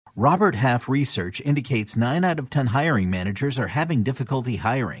Robert Half research indicates 9 out of 10 hiring managers are having difficulty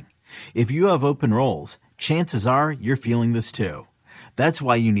hiring. If you have open roles, chances are you're feeling this too. That's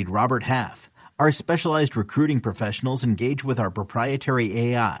why you need Robert Half. Our specialized recruiting professionals engage with our proprietary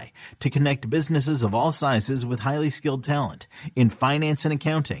AI to connect businesses of all sizes with highly skilled talent in finance and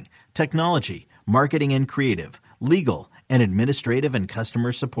accounting, technology, marketing and creative, legal, and administrative and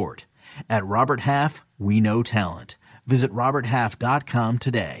customer support. At Robert Half, we know talent. Visit roberthalf.com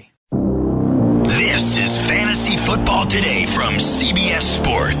today. This is Fantasy Football Today from CBS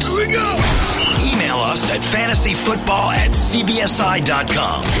Sports. Here we go. Email us at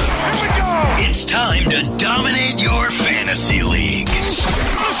fantasyfootball@cbsi.com. Here we go. It's time to dominate your fantasy league.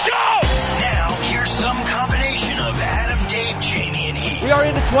 Let's go. Now, here's some combination of Adam, Dave, Jamie, and Heath. We are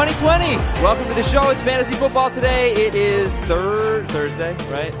into 2020. Welcome to the show. It's Fantasy Football Today. It is Thursday,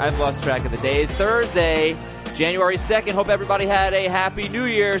 right? I've lost track of the days. Thursday, January 2nd. Hope everybody had a happy new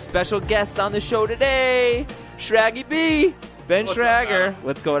year. Special guest on the show today, Shraggy B, Ben Schrager.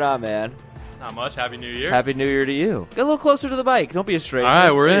 What's going on, man? Not much. Happy New Year. Happy New Year to you. Get a little closer to the mic. Don't be a stranger. All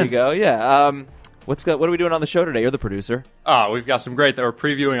right, we're in. There you go. Yeah. What are we doing on the show today? You're the producer. We've got some great. We're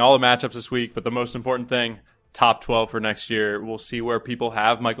previewing all the matchups this week, but the most important thing, top 12 for next year. We'll see where people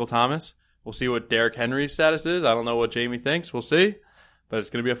have Michael Thomas. We'll see what Derrick Henry's status is. I don't know what Jamie thinks. We'll see. But it's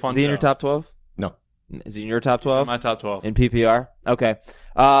going to be a fun show. Is he in your top 12? No. Is he in your top 12? My top 12. In PPR? Okay.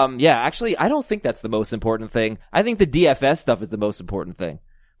 Yeah, actually, I don't think that's the most important thing. I think the DFS stuff is the most important thing.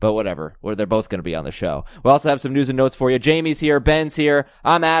 But whatever. They're both going to be on the show. We also have some news and notes for you. Jamie's here. Ben's here.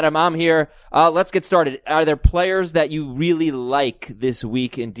 I'm Adam. I'm here. Let's get started. Are there players that you really like this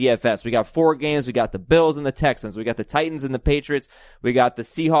week in DFS? We got 4 games. We got the Bills and the Texans. We got the Titans and the Patriots. We got the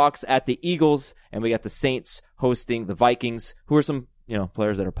Seahawks at the Eagles. And we got the Saints hosting the Vikings. Who are some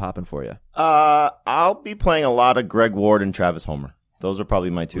players that are popping for you? I'll be playing a lot of Greg Ward and Travis Homer. Those are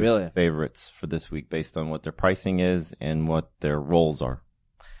probably my two favorites for this week based on what their pricing is and what their roles are.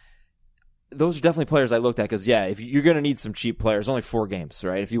 Those are definitely players I looked at because, if you're going to need some cheap players, only 4 games,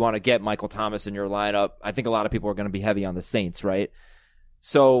 right? If you want to get Michael Thomas in your lineup, I think a lot of people are going to be heavy on the Saints, right?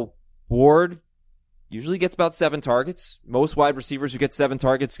 So Ward usually gets about 7 targets. Most wide receivers who get 7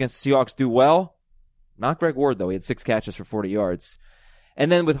 targets against the Seahawks do well. Not Greg Ward, though. He had 6 catches for 40 yards.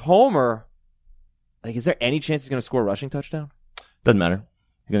 And then with Homer, is there any chance he's going to score a rushing touchdown? Doesn't matter.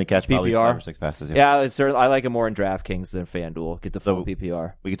 You're going to catch probably 5 or 6 passes. Yeah, I like him more in DraftKings than FanDuel. Get the full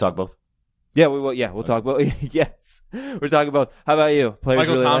PPR. We can talk both. Yeah, we will. Yeah, we'll talk about. Yes, we're talking about. How about you? Players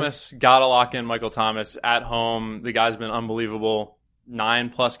Michael really Thomas, gotta lock in Michael Thomas at home. The guy's been unbelievable.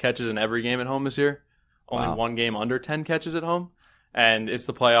 9+ catches in every game at home this year. Only one game under 10 catches at home. And it's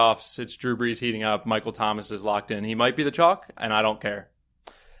the playoffs. It's Drew Brees heating up. Michael Thomas is locked in. He might be the chalk, and I don't care.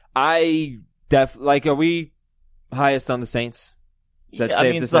 Are we highest on the Saints? Is that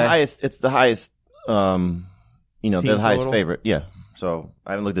safe to it's say? the highest. It's the highest. They're the highest total? favorite. Yeah. So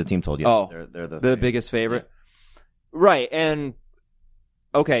I haven't looked at the team total yet. Oh, they're the biggest favorite, right? And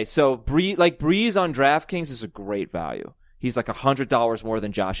okay, so Breeze on DraftKings is a great value. He's like $100 more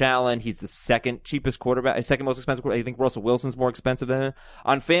than Josh Allen. He's the second cheapest quarterback, second most expensive quarterback. I think Russell Wilson's more expensive than him.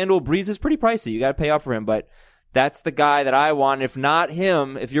 On FanDuel, Breeze is pretty pricey. You got to pay up for him, but that's the guy that I want. If not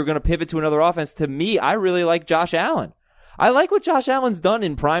him, if you're going to pivot to another offense, to me, I really like Josh Allen. I like what Josh Allen's done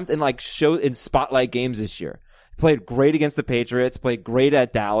in in spotlight games this year. Played great against the Patriots, played great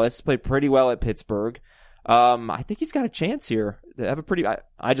at Dallas, played pretty well at Pittsburgh. I think he's got a chance here to have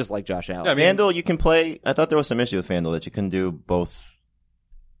I just like Josh Allen. Yeah, FanDuel, you can play. I thought there was some issue with FanDuel that you couldn't do both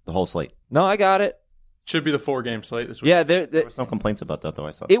the whole slate. No, I got it. Should be the 4-game slate this week. Yeah, there were some complaints about that, though.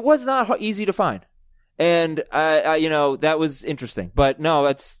 I saw it was not easy to find. And, that was interesting. But no,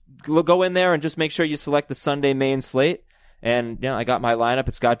 let's go in there and just make sure you select the Sunday main slate. And, I got my lineup.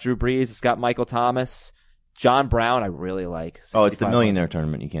 It's got Drew Brees. It's got Michael Thomas. John Brown, I really like. Oh, it's the millionaire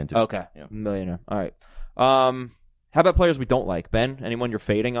tournament. You can't do it. Okay. Yeah. Millionaire. All right. How about players we don't like? Ben, anyone you're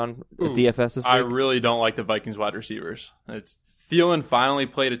fading on DFS this week? I really don't like the Vikings wide receivers. Thielen finally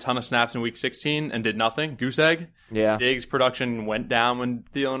played a ton of snaps in week 16 and did nothing. Goose egg. Yeah. Diggs' production went down when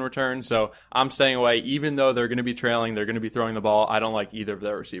Thielen returned, so I'm staying away. Even though they're going to be trailing, they're going to be throwing the ball. I don't like either of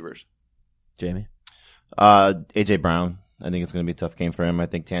their receivers. Jamie? A.J. Brown. I think it's going to be a tough game for him. I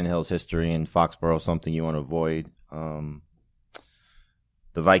think Tannehill's history in Foxborough is something you want to avoid. The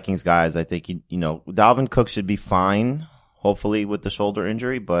Vikings guys, I think, Dalvin Cook should be fine, hopefully, with the shoulder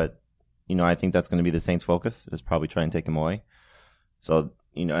injury. But, I think that's going to be the Saints' focus, is probably try and take him away. So,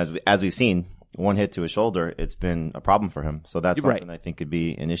 as we've seen, one hit to his shoulder, it's been a problem for him. So that's something I think could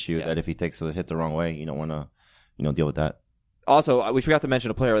be an issue that if he takes a hit the wrong way, you don't want to, deal with that. Also, we forgot to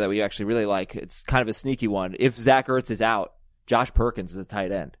mention a player that we actually really like. It's kind of a sneaky one. If Zach Ertz is out, Josh Perkins is a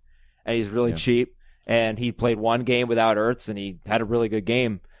tight end. and he's really cheap. And he played one game without Ertz, and he had a really good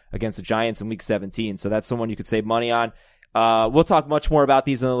game against the Giants in Week 17. So that's someone you could save money on. We'll talk much more about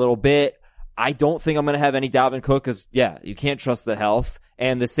these in a little bit. I don't think I'm going to have any Dalvin Cook because, you can't trust the health.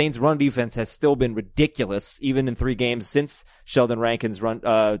 And the Saints' run defense has still been ridiculous, even in 3 games since Sheldon Rankins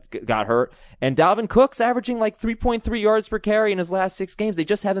got hurt. And Dalvin Cook's averaging like 3.3 yards per carry in his last 6 games. They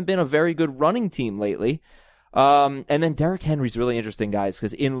just haven't been a very good running team lately. And then Derrick Henry's really interesting, guys,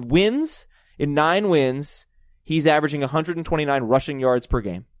 because in 9 wins, he's averaging 129 rushing yards per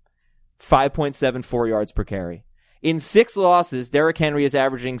game, 5.74 yards per carry. In 6 losses, Derrick Henry is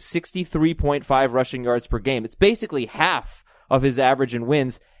averaging 63.5 rushing yards per game. It's basically half of his average in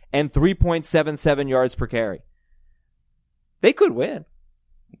wins and 3.77 yards per carry. They could win.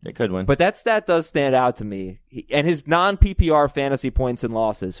 They could win. But that stat does stand out to me. And his non-PPR fantasy points and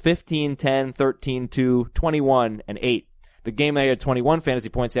losses, 15, 10, 13, 2, 21, and 8. The game I had 21 fantasy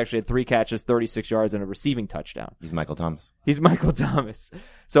points, he actually had 3 catches, 36 yards, and a receiving touchdown. He's Michael Thomas.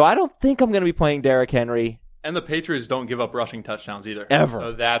 So I don't think I'm going to be playing Derrick Henry. And the Patriots don't give up rushing touchdowns either. Ever.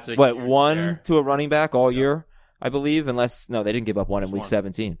 So that's a What, huge one share. to a running back all year, I believe, no, they didn't give up one in Week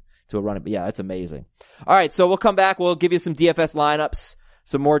 17 to a running back. Yeah, that's amazing. All right, so we'll come back. We'll give you some DFS lineups,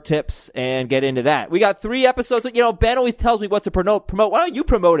 some more tips, and get into that. We got 3 episodes. Ben always tells me what to promote. Why don't you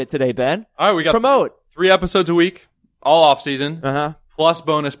promote it today, Ben? All right, we got promote 3 episodes a week, all off season, Uh-huh. plus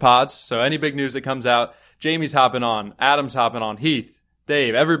bonus pods. So any big news that comes out, Jamie's hopping on, Adam's hopping on, Heath,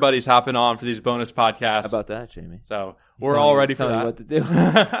 Dave, everybody's hopping on for these bonus podcasts. How about that, Jamie? So we're all ready for Tell that. you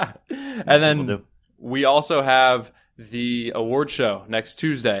what to do. And then we also have the award show next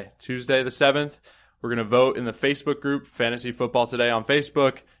Tuesday the 7th. We're going to vote in the Facebook group, Fantasy Football Today on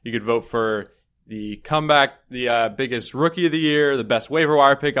Facebook. You could vote for the comeback, the biggest rookie of the year, the best waiver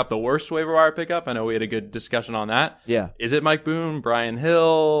wire pickup, the worst waiver wire pickup. I know we had a good discussion on that. Yeah. Is it Mike Boone, Brian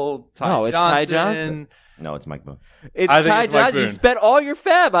Hill, Ty Johnson? It's Ty Johnson. No, it's Mike Boone. I think Ty it's Mike Johnson. You Boone. spent all your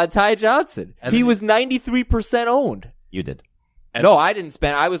fab on Ty Johnson. And He then- was 93% owned. You did. No, I didn't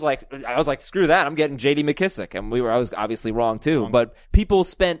spend. I was like, screw that. I'm getting J.D. McKissick, and I was obviously wrong too. But people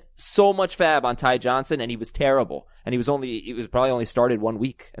spent so much fab on Ty Johnson, and he was terrible. And he was probably only started 1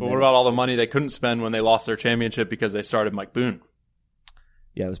 week. But what about all the money they couldn't spend when they lost their championship because they started Mike Boone?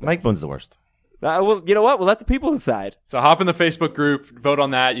 Yeah, it was Mike Boone's the worst. well, you know what? We'll let the people decide. So hop in the Facebook group, vote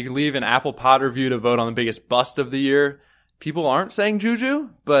on that. You can leave an Apple Pod review to vote on the biggest bust of the year. People aren't saying Juju,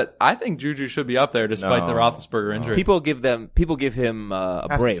 but I think Juju should be up there despite the Roethlisberger injury. People give him a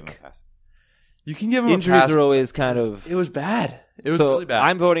break. You can give him Injuries a pass. are always kind of. It was bad. It was So really bad.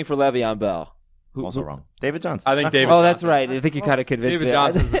 I'm voting for Le'Veon Bell. Also wrong. David Johnson. I think David. Oh, that's Johnson. right. I think you kind of convinced David me.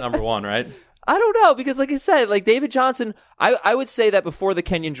 Johnson's the number 1, right? I don't know, because like I said, like David Johnson, I would say that before the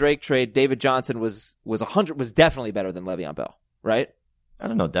Kenyon Drake trade, David Johnson was definitely better than Le'Veon Bell, right? I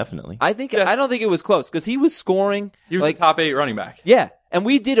don't know, definitely. I don't think it was close because he was scoring. He was like, the top 8 running back. yeah, and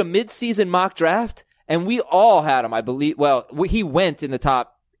we did a mid-season mock draft, and we all had him. I believe. Well, he went in the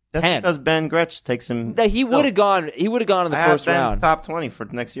top That's 10. because Ben Gretsch takes him. He would have gone. He would have gone in the I have first Ben's round. top 20 for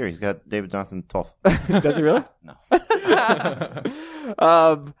next year. He's got David Johnson 12. Does he really? No.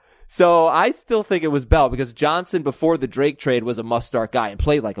 So I still think it was Bell because Johnson before the Drake trade was a must-start guy and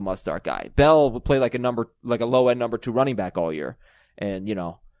played like a must-start guy. Bell would play like a low-end number 2 running back all year. And,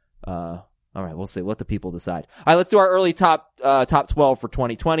 all right, we'll see. Let the people decide. All right, let's do our early top 12 for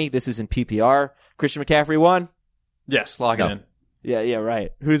 2020. This is in PPR. Christian McCaffrey won? Yes, lock it in. Yeah,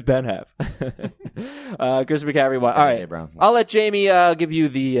 right. Who's Ben have? Christian McCaffrey won. All right. AJ Brown. I'll let Jamie give you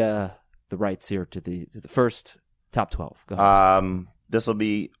the rights here to the first top 12. Go ahead. This will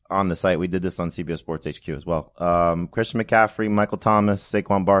be on the site. We did this on CBS Sports HQ as well. Christian McCaffrey, Michael Thomas,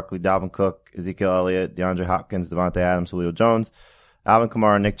 Saquon Barkley, Dalvin Cook, Ezekiel Elliott, DeAndre Hopkins, Devontae Adams, Julio Jones, Alvin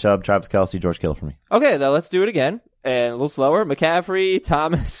Kamara, Nick Chubb, Travis Kelce, George Kittle for me. Okay, now let's do it again. And a little slower. McCaffrey,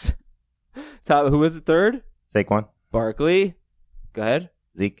 Thomas. Who was the third? Saquon, Barkley. Go ahead.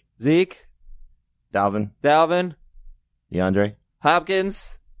 Zeke, Dalvin. DeAndre,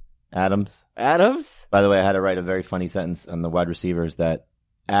 Hopkins. Adams. Adams. By the way, I had to write a very funny sentence on the wide receivers that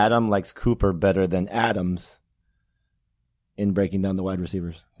Adam likes Cooper better than Adams in breaking down the wide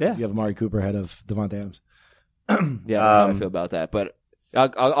receivers. Yeah. You have Amari Cooper ahead of Devontae Adams. Yeah, I don't know how I feel about that, but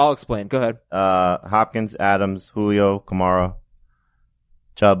I'll explain. Go ahead. Hopkins, Adams, Julio, Kamara,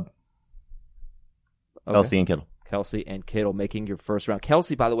 Chubb, Okay. Kelce, and Kittle. Kelce and Kittle making your first round.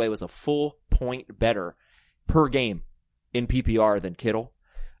 Kelce, by the way, was a full point better per game in PPR than Kittle.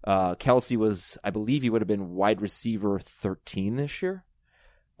 Kelce was, I believe he would have been wide receiver 13 this year.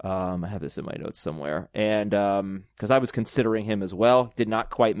 I have this in my notes somewhere. And because I was considering him as well. Did not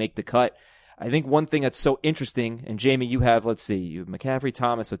quite make the cut. I think one thing that's so interesting, and Jamie, you have McCaffrey,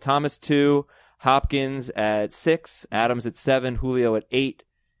 Thomas. So Thomas 2, Hopkins at 6, Adams at 7, Julio at 8,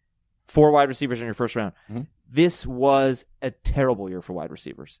 4 wide receivers in your first round. Mm-hmm. This was a terrible year for wide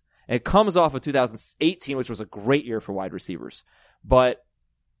receivers. And it comes off of 2018, which was a great year for wide receivers. But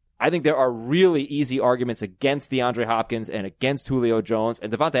I think there are really easy arguments against DeAndre Hopkins and against Julio Jones,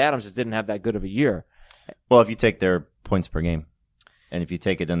 and Devontae Adams just didn't have that good of a year. Well, if you take their points per game, and if you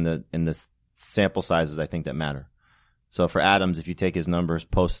take it in the sample sizes, I think that matter. So for Adams, if you take his numbers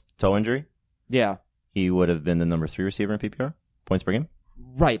post toe injury, yeah, he would have been the number 3 receiver in PPR points per game.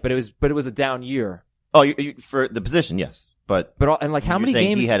 Right, but it was a down year. Oh, you, for the position, yes, but how many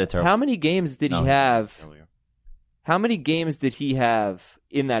games? He had a terrible. How many games did he have? How many games did he have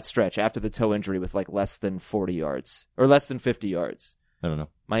in that stretch after the toe injury with like less than 40 yards or less than 50 yards? I don't know.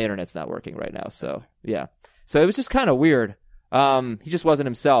 My internet's not working right now, so yeah. So it was just kind of weird. He just wasn't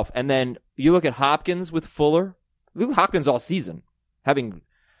himself. And then you look at Hopkins with Fuller. Look at Hopkins all season.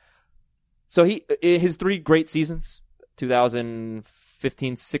 So his 3 great seasons,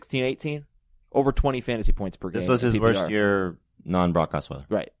 2015, 16, 18, over 20 fantasy points per game. This was his worst year non-Brock Osweiler.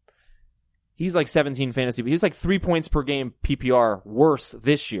 Right. He's like 17 fantasy. He was like 3 points per game PPR worse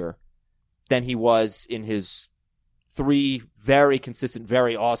this year than he was in his 3 very consistent,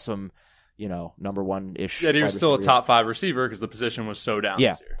 very awesome, number 1-ish. Yeah, he was still a top 5 receiver because the position was so down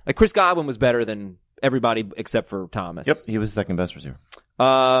this year. Like Chris Godwin was better than everybody except for Thomas. Yep, he was the second best receiver.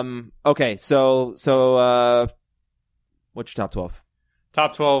 Okay, so what's your top 12?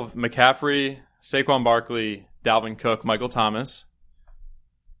 Top 12, McCaffrey, Saquon Barkley, Dalvin Cook, Michael Thomas,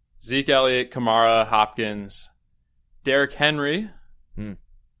 Zeke Elliott, Kamara, Hopkins, Derrick Henry,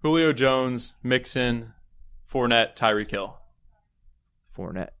 Julio Jones, Mixon, Fournette, Tyreek Hill.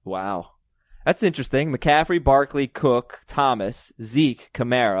 Fournette. Wow. That's interesting. McCaffrey, Barkley, Cook, Thomas, Zeke,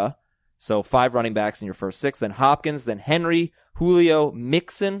 Kamara. So 5 running backs in your first 6. Then Hopkins, then Henry, Julio,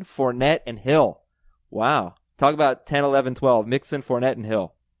 Mixon, Fournette, and Hill. Wow. Talk about 10, 11, 12. Mixon, Fournette, and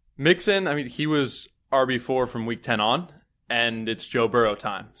Hill. Mixon, he was RB4 from week 10 on, and it's Joe Burrow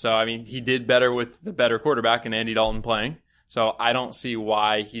time. So, he did better with the better quarterback and Andy Dalton playing. So I don't see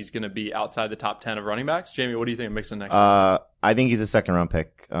why he's going to be outside the top 10 of running backs. Jamie, what do you think of Mixon next year? I think he's a second-round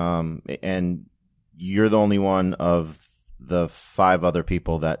pick. And you're the only one of the 5 other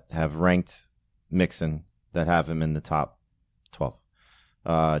people that have ranked Mixon that have him in the top 12.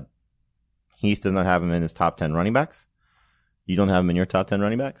 Heath does not have him in his top 10 running backs. You don't have him in your top 10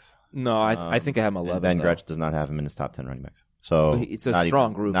 running backs? No, I think I have him 11. Ben Gretsch does not have him in his top 10 running backs. So it's a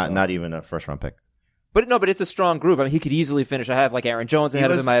strong group. Not even a first-round pick. But it's a strong group. He could easily finish. I have like Aaron Jones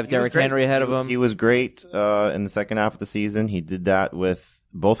ahead of him. I have Derrick Henry ahead of him. He was great in the second half of the season. He did that with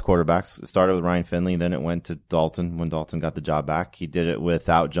both quarterbacks. It started with Ryan Finley, then it went to Dalton when Dalton got the job back. He did it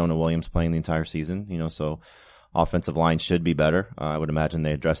without Jonah Williams playing the entire season. So offensive line should be better. I would imagine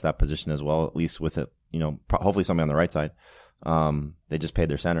they addressed that position as well, at least with it. Hopefully somebody on the right side. They just paid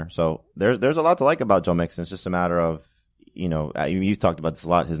their center. So there's a lot to like about Joe Mixon. It's just a matter of, you talked about this a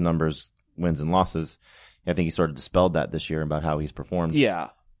lot, his numbers, wins and losses. I think he sort of dispelled that this year about how he's performed. Yeah.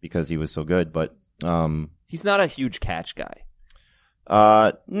 Because he was so good, but he's not a huge catch guy.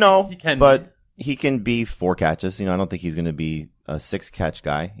 No, he can be 4 catches. I don't think he's going to be a 6 catch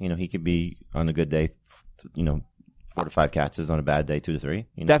guy. He could be on a good day, 4 to 5 catches, on a bad day 2 to 3.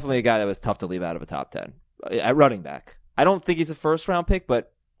 Definitely a guy that was tough to leave out of a top 10 at running back. I don't think he's a first round pick,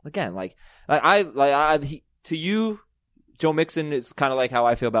 but again, to you, Joe Mixon is kind of like how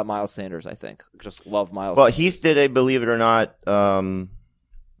I feel about Miles Sanders, I think. Just love Miles Sanders. Heath did a, believe it or not, I don't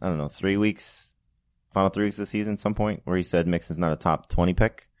know, 3 weeks, final 3 weeks of the season at some point, where he said Mixon's not a top 20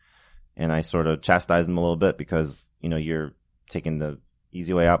 pick. And I sort of chastised him a little bit because, you're taking the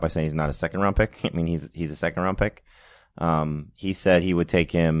easy way out by saying he's not a second round pick. He's a second round pick. He said he would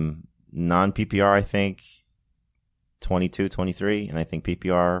take him non-PPR, I think, 22, 23, and I think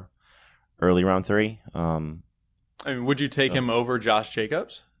PPR early round 3. Would you take him over Josh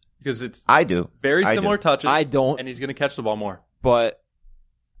Jacobs? Because it's I do very similar touches. I don't, and he's going to catch the ball more. But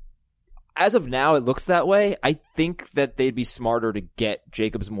as of now, it looks that way. I think that they'd be smarter to get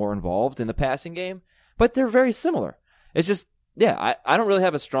Jacobs more involved in the passing game, but they're very similar. It's just, I don't really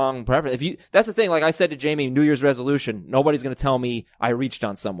have a strong preference. That's the thing. Like I said to Jamie, New Year's resolution, nobody's going to tell me I reached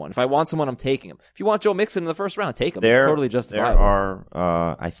on someone. If I want someone, I'm taking him. If you want Joe Mixon in the first round, take him. It's totally justifiable. There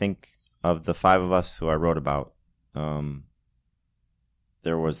are, I think, of the 5 of us who I wrote about,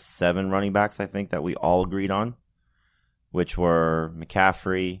 there was 7 running backs, I think, that we all agreed on, which were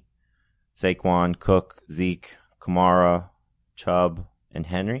McCaffrey, Saquon, Cook, Zeke, Kamara, Chubb, and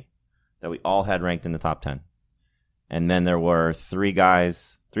Henry, that we all had ranked in the top 10. And then there were 3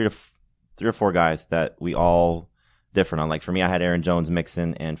 to 3 or 4 guys that we all different on. Like for me, I had Aaron Jones,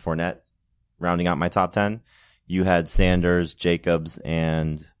 Mixon, and Fournette rounding out my top 10. You had Sanders, Jacobs,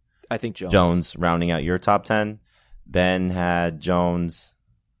 and I think Jones rounding out your top 10. Ben had Jones.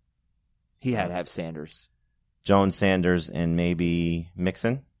 He had to have Sanders. Jones, Sanders, and maybe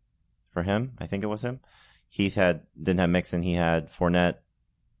Mixon for him. I think it was him. Heath didn't have Mixon. He had Fournette.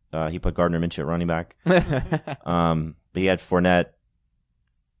 He put Gardner Minshew at running back. But he had Fournette.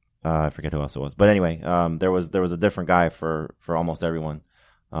 I forget who else it was. But anyway, there was a different guy for almost everyone.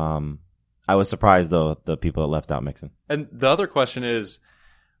 I was surprised though the people that left out Mixon. And the other question is,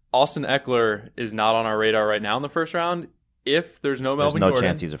 Austin Eckler is not on our radar right now in the first round. If there's no Melvin Gordon,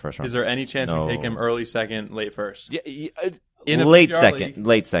 chance he's a first round. Is there any chance we take him early second, late first? Yeah, late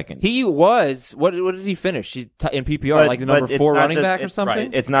second. He was. What did he finish? In PPR, like the number 4 running back or something? Right.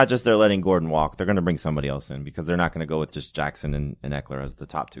 It's not just they're letting Gordon walk. They're going to bring somebody else in because they're not going to go with just Jackson and Eckler as the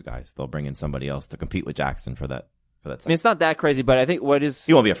top 2 guys. They'll bring in somebody else to compete with Jackson for that. I mean, it's not that crazy, but I think what is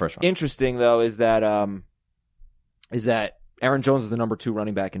he won't be a first round. Interesting though is that Aaron Jones is the number 2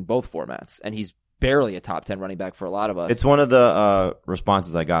 running back in both formats, and he's barely a top 10 running back for a lot of us. It's one of the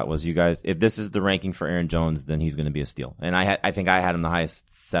responses I got was, you guys, if this is the ranking for Aaron Jones, then he's going to be a steal. And I think I had him the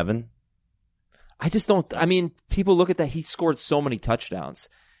highest 7. I just don't. I mean, people look at that. He scored so many touchdowns.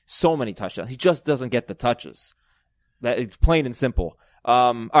 He just doesn't get the touches. That it's plain and simple.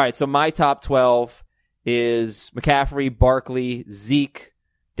 All right, so my top 12 is McCaffrey, Barkley, Zeke,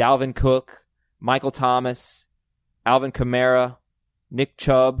 Dalvin Cook, Michael Thomas, Alvin Kamara, Nick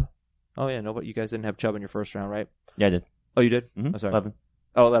Chubb. Oh, yeah, no, but you guys didn't have Chubb in your first round, right? Yeah, I did. Oh, you did? Mm-hmm. Oh, sorry. 11.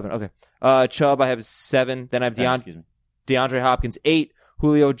 Oh, 11, okay. Chubb, I have 7. Then I have DeAndre Hopkins, 8.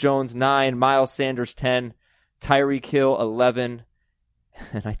 Julio Jones, 9. Miles Sanders, 10. Tyreek Hill, 11.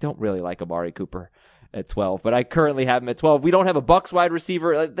 And I don't really like Amari Cooper at 12, but I currently have him at 12. We don't have a Bucs wide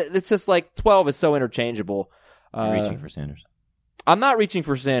receiver. It's just like 12 is so interchangeable. You're reaching for Sanders. I'm not reaching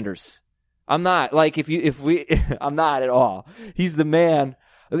for Sanders. I'm not. Like, I'm not at all. He's the man.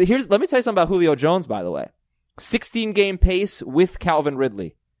 Let me tell you something about Julio Jones, by the way. 16-game pace with Calvin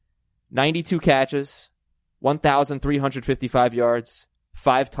Ridley. 92 catches, 1,355 yards,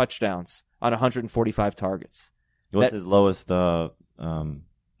 5 touchdowns on 145 targets. What's his lowest? I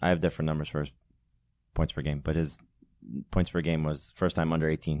have different numbers for his points per game, but his points per game was first time under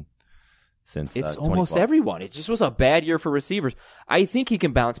 18 since it's almost everyone. It just was a bad year for receivers. I think he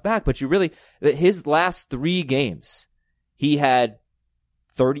can bounce back, but his last 3 games, he had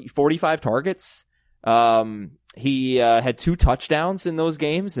 45 targets. He had 2 touchdowns in those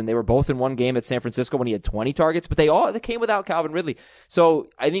games, and they were both in one game at San Francisco when he had 20 targets, but they came without Calvin Ridley. So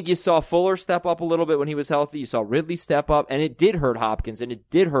I think you saw Fuller step up a little bit when he was healthy. You saw Ridley step up, and it did hurt Hopkins, and it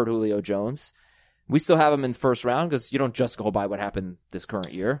did hurt Julio Jones. We still have him in the first round because you don't just go by what happened this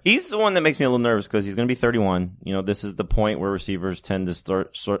current year. He's the one that makes me a little nervous because he's going to be 31. You know, this is the point where receivers tend to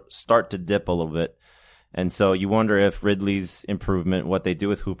start to dip a little bit. And so you wonder if Ridley's improvement, what they do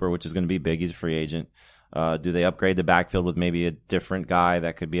with Hooper, which is going to be big, he's a free agent. Do they upgrade the backfield with maybe a different guy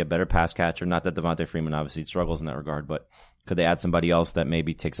that could be a better pass catcher? Not that Devontae Freeman obviously struggles in that regard, but could they add somebody else that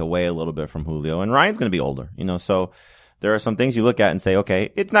maybe takes away a little bit from Julio? And Ryan's going to be older, you know, so there are some things you look at and say,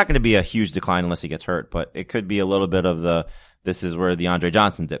 okay, it's not going to be a huge decline unless he gets hurt, but it could be a little bit of this is where the Andre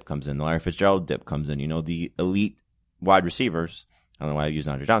Johnson dip comes in, the Larry Fitzgerald dip comes in, you know, the elite wide receivers. I don't know why I use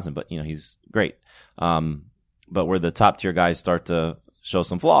Andre Johnson, but, you know, he's great. But where the top tier guys start to show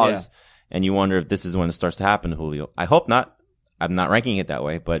some flaws, and you wonder if this is when it starts to happen to Julio. I hope not. I'm not ranking it that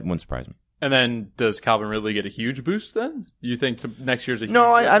way, but it wouldn't surprise me. And then does Calvin Ridley get a huge boost then? You think next year's a huge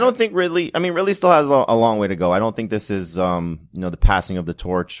No, I don't think Ridley. I mean, Ridley still has a long way to go. I don't think this is, you know, the passing of the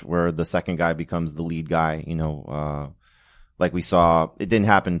torch where the second guy becomes the lead guy, you know, like we saw. It didn't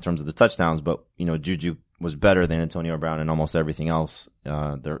happen in terms of the touchdowns, but, you know, Juju was better than Antonio Brown and almost everything else,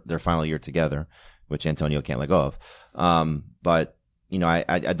 their final year together, which Antonio can't let go of. But, you know,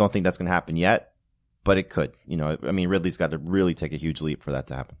 I don't think that's going to happen yet, but it could. You know, I mean, Ridley's got to really take a huge leap for that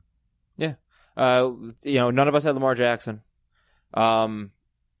to happen. Yeah. You know, none of us had Lamar Jackson. Where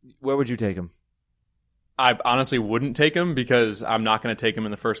would you take him? I honestly wouldn't take him because I'm not going to take him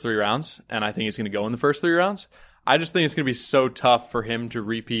in the first 3 rounds, and I think he's going to go in the first 3 rounds. I just think it's going to be so tough for him to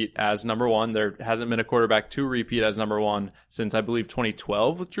repeat as number 1. There hasn't been a quarterback to repeat as number 1 since, I believe,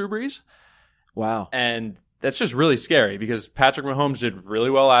 2012 with Drew Brees. Wow. And that's just really scary because Patrick Mahomes did really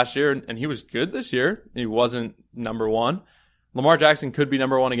well last year, and he was good this year. He wasn't number 1. Lamar Jackson could be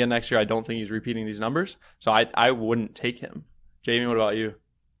number 1 again next year. I don't think he's repeating these numbers, so I wouldn't take him. Jamie, what about you?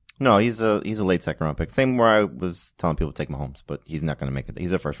 No, he's a late second round pick. Same where I was telling people to take Mahomes, but he's not going to make it.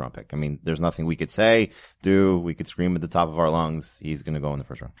 He's a first round pick. I mean, there's nothing we could say, we could scream at the top of our lungs. He's going to go in the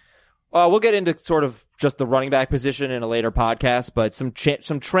first round. We'll get into sort of just the running back position in a later podcast, but some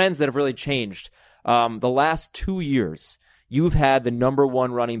trends that have really changed. The last 2 years, you've had the number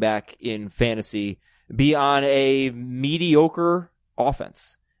one running back in fantasy be on a mediocre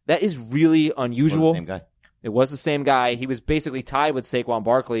offense. That is really unusual. It was the same guy. He was basically tied with Saquon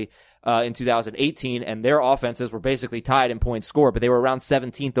Barkley in 2018, and their offenses were basically tied in points scored, but they were around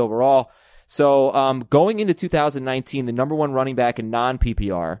 17th overall. So going into 2019, the number one running back in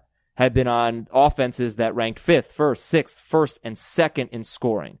non-PPR had been on offenses that ranked 5th, 1st, 6th, 1st, and 2nd in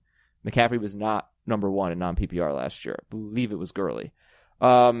scoring. McCaffrey was not number one in non-PPR last year. I believe it was Gurley.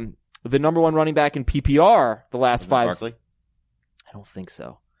 The number one running back in PPR the last five... Barkley? I don't think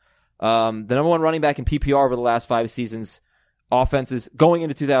so. The number one running back in PPR over the last 5 seasons, offenses going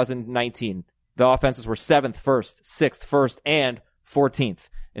into 2019, the offenses were 7th, 1st, 6th, 1st, and 14th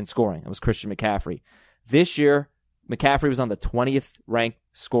in scoring. It was Christian McCaffrey. This year, McCaffrey was on the 20th ranked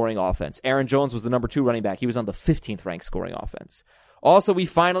scoring offense. Aaron Jones was the number 2 running back. He was on the 15th ranked scoring offense. Also, we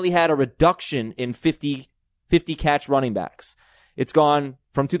finally had a reduction in 50 catch running backs. It's gone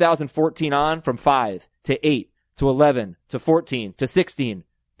from 2014 on from 5 to 8 to 11 to 14 to 16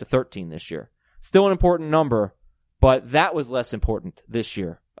 to 13 this year. Still an important number, but that was less important this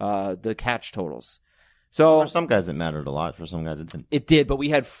year, the catch totals. So for some guys it mattered a lot. For some guys it didn't. It did, but we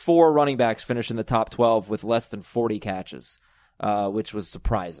had 4 running backs finish in the top 12 with less than 40 catches, which was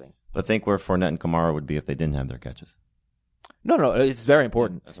surprising. But think where Fournette and Kamara would be if they didn't have their catches. No, it's very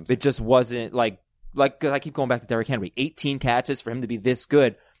important. Yeah, it just wasn't like I keep going back to Derrick Henry. 18 catches for him to be this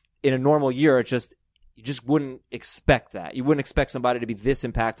good in a normal year. You just wouldn't expect that. You wouldn't expect somebody to be this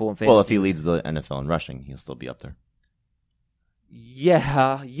impactful in fantasy. Well, if he leads the NFL in rushing, he'll still be up there.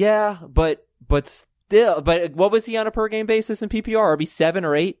 Yeah, but still, but what was he on a per game basis in PPR? RB 7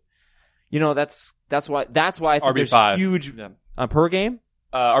 or 8? You know, that's why I think RB5. there's huge on per game.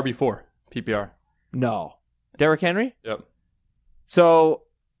 RB4 PPR. No, Derrick Henry. Yep. So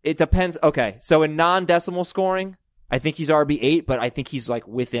it depends. Okay, so in non-decimal scoring, I think he's RB8, but I think he's like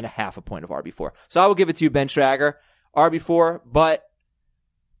within a half a point of RB4. So I will give it to you, Ben Schrager, RB4, but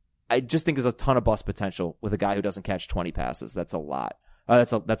I just think there's a ton of bust potential with a guy who doesn't catch 20 passes. That's a lot.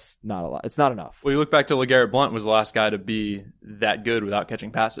 That's not a lot. It's not enough. Well, you look back to LeGarrette Blount was the last guy to be that good without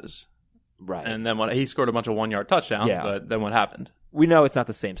catching passes. Right. And then he scored a bunch of 1-yard touchdowns, but then what happened? We know it's not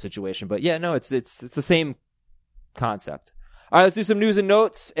the same situation, but yeah, no, it's the same concept. All right, let's do some news and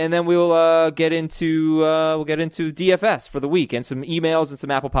notes, and then we'll get into DFS for the week and some emails and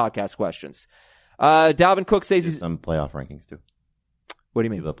some Apple Podcast questions. Dalvin Cook says he's some playoff rankings too. What do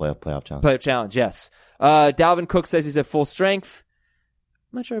you mean? The playoff challenge. Playoff challenge, yes. Dalvin Cook says he's at full strength.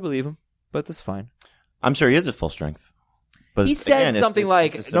 I'm not sure I believe him, but that's fine. I'm sure he is at full strength. But he said again, something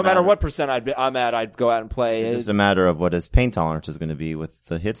it's no matter what percent I'm at, I'd go out and play. It's just a matter of what his pain tolerance is going to be with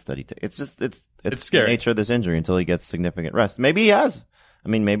the hits that he takes. It's scary. The nature of this injury until he gets significant rest. Maybe he has. I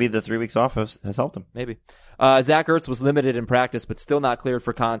mean, maybe the 3 weeks off has helped him. Maybe. Zach Ertz was limited in practice, but still not cleared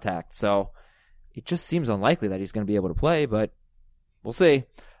for contact. So it just seems unlikely that he's going to be able to play, but we'll see.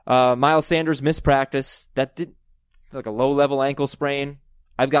 Miles Sanders missed practice. That did like a low-level ankle sprain.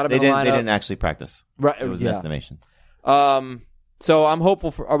 I've got him in the lineup. They didn't actually practice. Right. It was an estimation. So I'm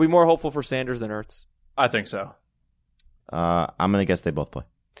hopeful are we more hopeful for Sanders than Ertz? I think so. I'm going to guess they both play.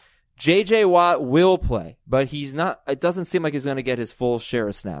 J.J. Watt will play, but he's not. It doesn't seem like he's going to get his full share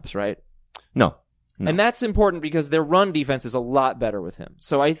of snaps, right? No. And that's important because their run defense is a lot better with him.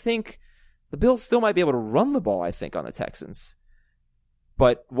 So I think the Bills still might be able to run the ball, I think, on the Texans.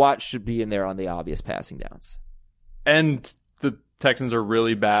 But Watt should be in there on the obvious passing downs. And the Texans are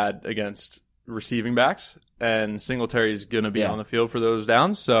really bad against receiving backs, and Singletary is going to be on the field for those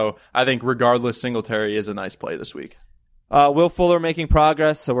downs. So I think regardless, Singletary is a nice play this week. Will Fuller making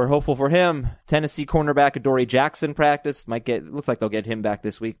progress, so we're hopeful for him. Tennessee cornerback Adoree Jackson practice. Looks like they'll get him back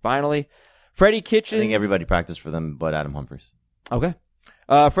this week, finally. Freddie Kitchens. I think everybody practiced for them but Adam Humphries. Okay.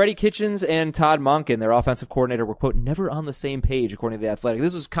 Freddie Kitchens and Todd Monken, their offensive coordinator, were, quote, never on the same page, according to The Athletic.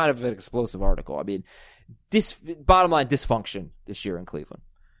 This was kind of an explosive article. I mean, bottom line, dysfunction this year in Cleveland.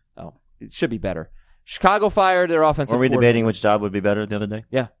 Oh, it should be better. Chicago fired their offensive coordinator. Were we debating which job would be better the other day?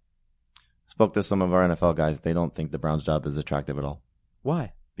 Yeah. Spoke to some of our NFL guys. They don't think the Browns job is attractive at all.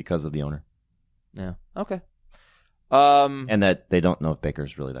 Why? Because of the owner. Yeah. Okay. And that they don't know if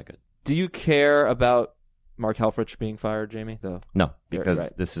Baker's really that good. Do you care about Mark Helfrich being fired, Jamie? No,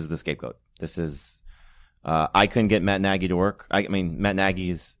 because this is the scapegoat. This is, I couldn't get Matt Nagy to work. Matt Nagy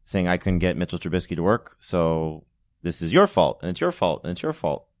is saying I couldn't get Mitchell Trubisky to work. So this is your fault, and it's your fault, and it's your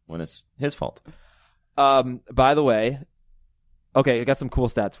fault when it's his fault. By the way, okay, I got some cool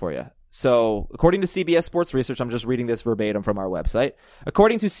stats for you. So, according to CBS Sports Research, I'm just reading this verbatim from our website.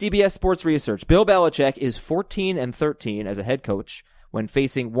 According to CBS Sports Research, Bill Belichick is 14-13 as a head coach when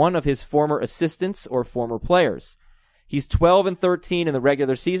facing one of his former assistants or former players. He's 12-13 in the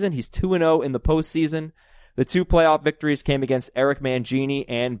regular season. He's 2-0 in the postseason. The 2 playoff victories came against Eric Mangini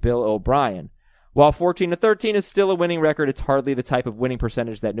and Bill O'Brien. While 14-13 is still a winning record, it's hardly the type of winning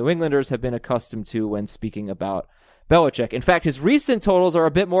percentage that New Englanders have been accustomed to when speaking about Belichick. In fact, his recent totals are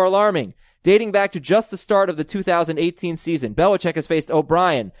a bit more alarming. Dating back to just the start of the 2018 season, Belichick has faced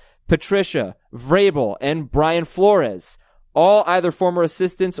O'Brien, Patricia, Vrabel, and Brian Flores, all either former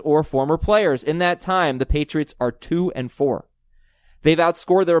assistants or former players. In that time, the Patriots are 2-4. They've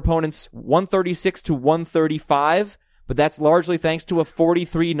outscored their opponents 136-135, but that's largely thanks to a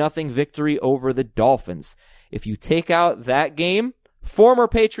 43-0 victory over the Dolphins. If you take out that game, former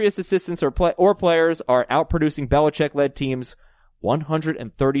Patriots assistants or players are outproducing Belichick-led teams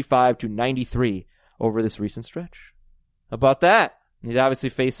 135-93 over this recent stretch. How about that? He's obviously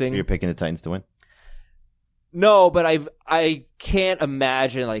facing... So you're picking the Titans to win? No, but I can't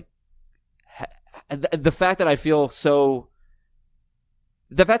imagine, like, the fact that I feel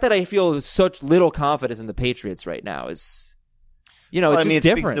such little confidence in the Patriots right now is, it's just it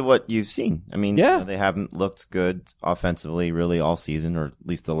different. speaks to what you've seen. I mean, yeah. They haven't looked good offensively really all season, or at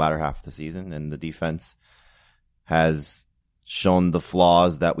least the latter half of the season, and the defense has shown the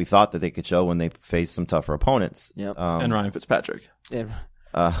flaws that we thought that they could show when they faced some tougher opponents. Yep. And Ryan Fitzpatrick. Yeah.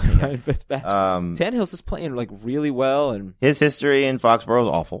 Ryan Fitzpatrick. Tannehill's is playing like really well, and his history in Foxborough is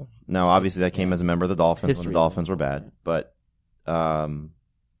awful. Now, obviously, that came as a member of the Dolphins when the Dolphins were bad, but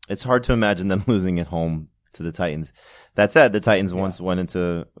it's hard to imagine them losing at home to the Titans. That said, the Titans once went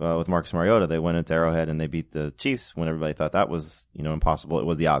into with Marcus Mariota. They went into Arrowhead and they beat the Chiefs when everybody thought that was impossible. It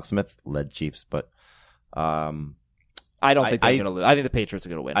was the Alex Smith led Chiefs, but I don't think they're going to lose. I think the Patriots are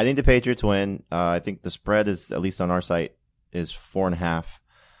going to win. I think the Patriots win. I think the spread is, at least on our site, is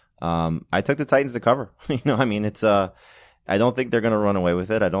 4.5. I took the Titans to cover. It's I don't think they're going to run away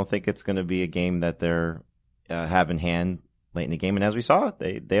with it. I don't think it's going to be a game that they're have in hand late in the game. And as we saw,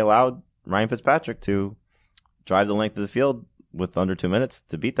 they allowed Ryan Fitzpatrick to drive the length of the field with under 2 minutes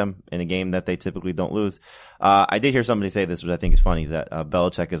to beat them in a game that they typically don't lose. I did hear somebody say this, which I think is funny, that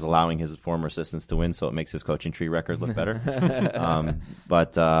Belichick is allowing his former assistants to win, so it makes his coaching tree record look better.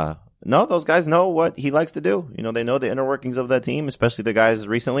 No, those guys know what he likes to do. They know the inner workings of that team, especially the guys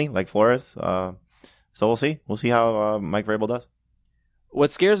recently, like Flores. So we'll see. We'll see how Mike Vrabel does.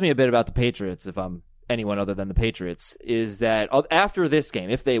 What scares me a bit about the Patriots, if I'm anyone other than the Patriots, is that after this game,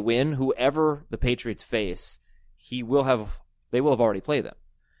 if they win, whoever the Patriots face, they will have already played them.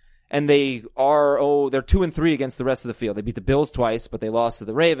 And they're 2-3 against the rest of the field. They beat the Bills twice, but they lost to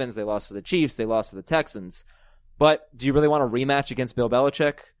the Ravens, they lost to the Chiefs, they lost to the Texans. But do you really want a rematch against Bill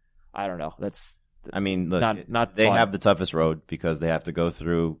Belichick? I don't know. Look, not they fun. have the toughest road because they have to go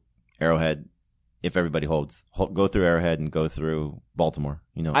through Arrowhead. If everybody holds, go through Arrowhead and go through Baltimore.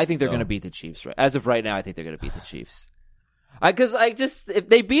 I think they're going to beat the Chiefs. Right? As of right now, I think they're going to beat the Chiefs. Because if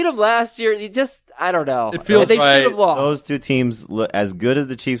they beat them last year, I don't know. It feels they right. should have lost. Those two teams, as good as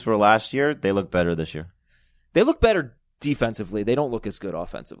the Chiefs were last year, they look better this year. They look better defensively. They don't look as good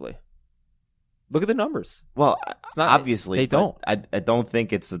offensively. Look at the numbers. Well, it's not, obviously, they don't. I don't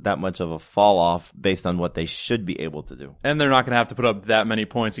think it's that much of a fall off based on what they should be able to do. And they're not going to have to put up that many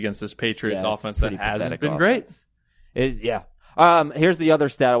points against this Patriots offense that hasn't been great. Yeah. Here's the other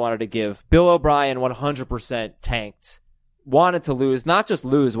stat I wanted to give. Bill O'Brien 100% tanked. Wanted to lose, not just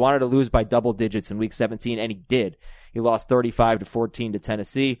lose, wanted to lose by double digits in week 17, and he did. He lost 35-14 to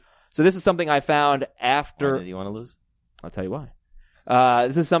Tennessee. So this is something I found after. Why did he want to lose? I'll tell you why.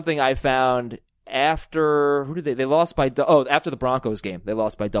 This is something I found after, who did they lost by, after the Broncos game, they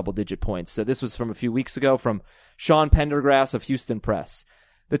lost by double digit points. So this was from a few weeks ago from Sean Pendergrass of Houston Press.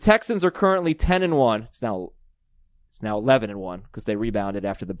 The Texans are currently 10-1. It's now 11-1 because they rebounded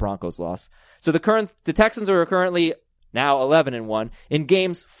after the Broncos loss. So the Texans are currently now 11-1 in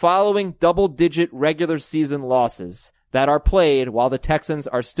games following double digit regular season losses that are played while the Texans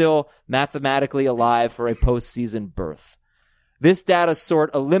are still mathematically alive for a postseason berth. This data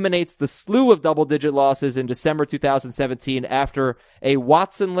sort eliminates the slew of double-digit losses in December 2017 after a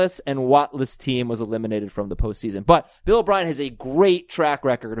Watsonless and Wattless team was eliminated from the postseason. But Bill O'Brien has a great track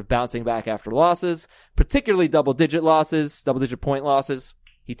record of bouncing back after losses, particularly double-digit point losses.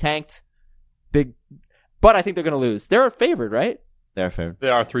 He tanked. Big, but I think they're going to lose. They're a favorite, right? They're a favorite. They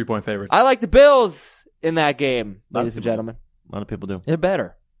are 3-point favorites. I like the Bills in that game, ladies and gentlemen. A lot of people do. They're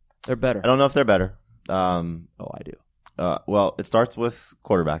better. I don't know if they're better. I do. Well, it starts with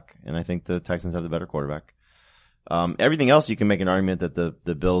quarterback, and I think the Texans have the better quarterback. Everything else, you can make an argument that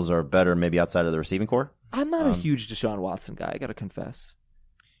the Bills are better, maybe outside of the receiving core. I'm not a huge Deshaun Watson guy. I got to confess.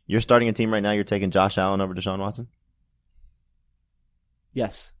 You're starting a team right now. You're taking Josh Allen over Deshaun Watson.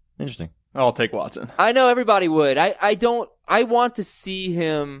 Yes. Interesting. I'll take Watson. I know everybody would. I want to see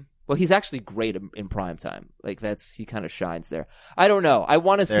him. Well, he's actually great in prime time. Like he kind of shines there. I don't know. I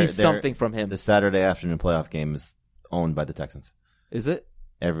want to see something from him. The Saturday afternoon playoff game is owned by the Texans. Is it?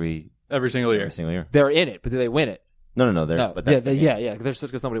 Every single year. Every single year. They're in it, but do they win it? No. But that's yeah. There's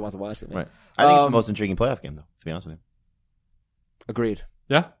because nobody wants to watch it. Right. I think it's the most intriguing playoff game, though. To be honest with you. Agreed.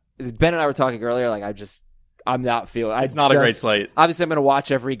 Yeah. Ben and I were talking earlier. Like I'm not feeling. It's not a great slate. Obviously, I'm going to watch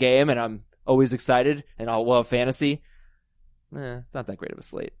every game, and I'm always excited, and I'll love fantasy. It's not that great of a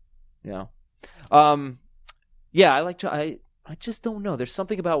slate, you know. Yeah, I just don't know. There's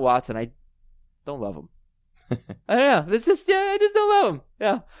something about Watson. I don't love him. I don't know. It's just I just don't love him.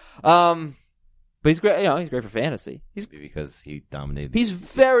 Yeah. But he's great. You know, he's great for fantasy. Because he dominated. He's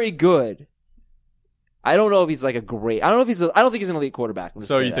very good. I don't know if he's like a great. I don't think he's an elite quarterback.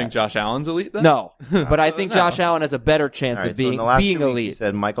 So you think Josh Allen's elite then? No, but I think Josh Allen has a better chance of being elite. You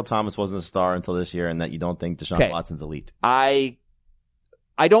said Michael Thomas wasn't a star until this year, and that you don't think Deshaun Watson's elite. I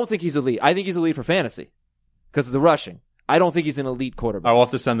don't think he's elite. I think he's elite for fantasy because of the rushing. I don't think he's an elite quarterback. I will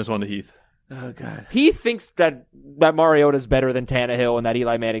have to send this one to Heath. Oh God. He thinks that Mariota's better than Tannehill and that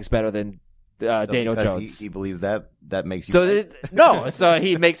Eli Manning's better than Daniel Jones. He believes that makes you. So so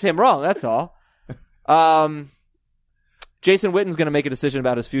he makes him wrong. That's all. Jason Witten's going to make a decision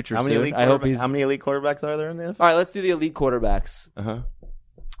about his future soon. How many elite quarterbacks are there in the NFL? All right, let's do the elite quarterbacks.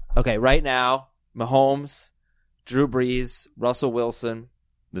 Okay, right now, Mahomes, Drew Brees, Russell Wilson.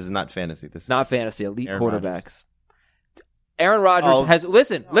 This is not fantasy. This is not fantasy. Elite Aaron quarterbacks. Aaron Rodgers has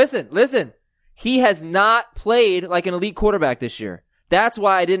listen. He has not played like an elite quarterback this year. That's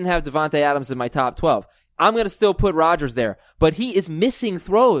why I didn't have Devontae Adams in my top 12. I'm going to still put Rodgers there, but he is missing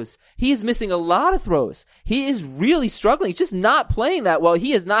throws. He is missing a lot of throws. He is really struggling. He's just not playing that well.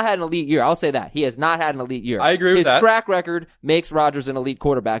 He has not had an elite year. I'll say that. He has not had an elite year. I agree with that. His track record makes Rodgers an elite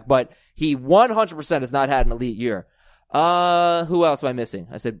quarterback, but he 100% has not had an elite year. Who else am I missing?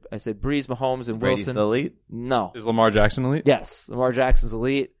 I said Brees, Mahomes, and Brady's Wilson. The elite? No. Is Lamar Jackson elite? Yes. Lamar Jackson's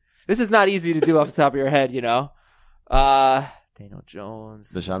elite. This is not easy to do off the top of your head, you know. Daniel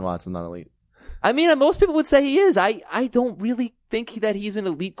Jones. Deshaun Watson, not elite. I mean, most people would say he is. I don't really think that he's an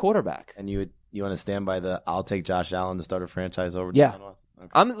elite quarterback. And you want to stand by I'll take Josh Allen to start a franchise over Deshaun Watson?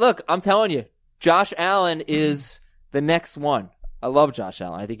 Okay. I'm telling you, Josh Allen is the next one. I love Josh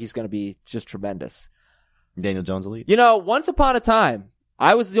Allen. I think he's going to be just tremendous. Daniel Jones elite? You know, once upon a time,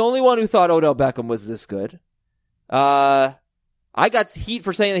 I was the only one who thought Odell Beckham was this good. I got heat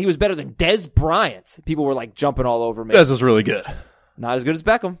for saying that he was better than Dez Bryant. People were like jumping all over me. Dez was really good. Not as good as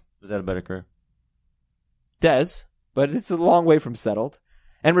Beckham. Was that a better career? Dez, but it's a long way from settled.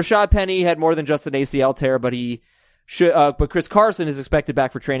 And Rashad Penny had more than just an ACL tear, but but Chris Carson is expected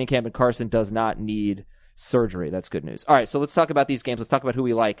back for training camp, and Carson does not need surgery. That's good news. All right, so let's talk about these games. Let's talk about who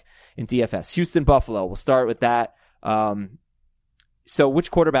we like in DFS. Houston, Buffalo. We'll start with that. So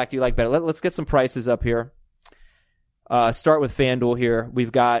which quarterback do you like better? Let's get some prices up here. Start with FanDuel here.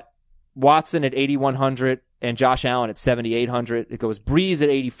 We've got Watson at 8,100 and Josh Allen at 7,800. It goes Breeze at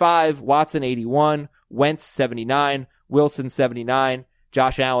 85, Watson 81, Wentz 79, Wilson 79,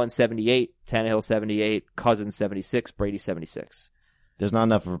 Josh Allen 78, Tannehill 78, Cousins 76, Brady 76. There's not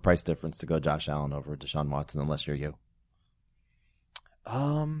enough of a price difference to go Josh Allen over Deshaun Watson unless you're you.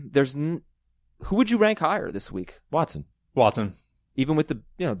 Who would you rank higher this week? Watson. Even with the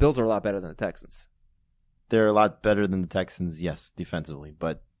Bills are a lot better than the Texans. They're a lot better than the Texans, yes, defensively,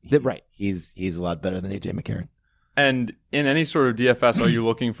 but he's a lot better than AJ McCarron. And in any sort of DFS, are you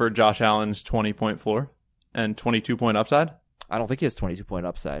looking for Josh Allen's 20-point floor and 22-point upside? I don't think he has 22-point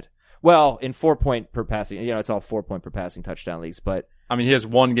upside. Well, in 4-point per passing, it's all 4-point per passing touchdown leagues, but I mean, he has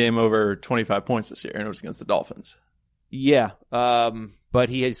one game over 25 points this year, and it was against the Dolphins. Yeah, but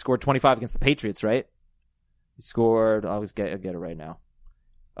he had scored 25 against the Patriots, right? He scored. I'll get it right now.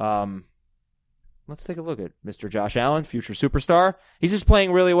 Let's take a look at Mr. Josh Allen, future superstar. He's just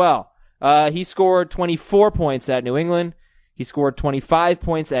playing really well. He scored 24 points at New England. He scored 25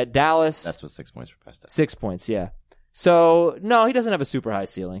 points at Dallas. That's what 6 points per pass touchdown. 6 points, yeah. So no, he doesn't have a super high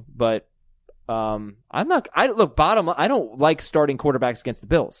ceiling, but bottom line, I don't like starting quarterbacks against the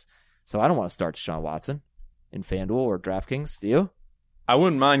Bills. So I don't want to start Deshaun Watson in FanDuel or DraftKings. Do you? I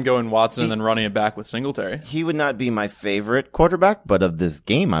wouldn't mind going Watson and then running it back with Singletary. He would not be my favorite quarterback, but of this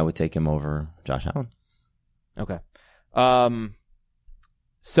game, I would take him over Josh Allen. Okay.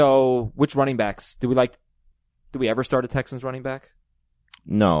 So which running backs do we like? Do we ever start a Texans running back?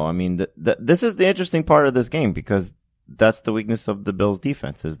 No, I mean, this is the interesting part of this game because that's the weakness of the Bills'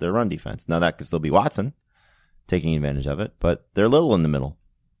 defense is their run defense. Now that could still be Watson taking advantage of it, but they're little in the middle.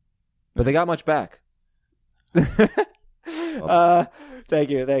 But they got much back. Thank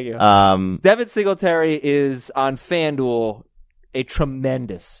you. Devin Singletary is on FanDuel a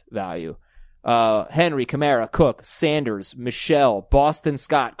tremendous value. Henry, Kamara, Cook, Sanders, Michelle, Boston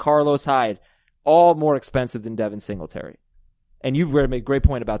Scott, Carlos Hyde, all more expensive than Devin Singletary. And you made a great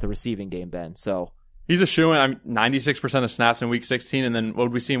point about the receiving game, Ben. So he's a shoo-in. I'm 96% of snaps in Week 16, and then what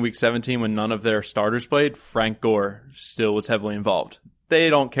did we see in Week 17 when none of their starters played? Frank Gore still was heavily involved. They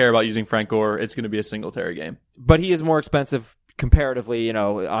don't care about using Frank Gore. It's going to be a Singletary game. But he is more expensive comparatively,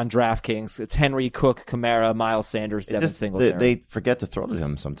 on DraftKings. It's Henry, Cook, Kamara, Miles Sanders, Devin Singletary. They forget to throw to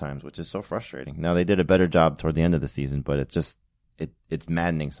him sometimes, which is so frustrating. Now, they did a better job toward the end of the season, but it's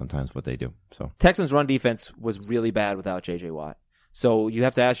maddening sometimes what they do. So Texans' run defense was really bad without J.J. Watt. So you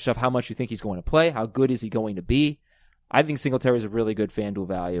have to ask yourself how much you think he's going to play. How good is he going to be? I think Singletary is a really good FanDuel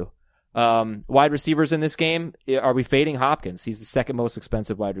value. Wide receivers in this game, are we fading Hopkins? He's the second most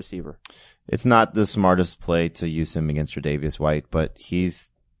expensive wide receiver. It's not the smartest play to use him against Tre'Davious White, but he's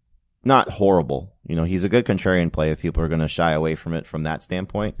not horrible. He's a good contrarian play if people are going to shy away from it from that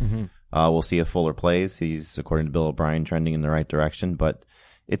standpoint. Mm-hmm. We'll see if Fuller plays. He's, according to Bill O'Brien, trending in the right direction, but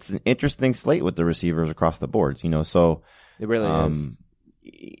it's an interesting slate with the receivers across the board, so it really is.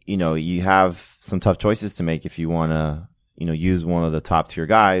 You have some tough choices to make if you want to, use one of the top tier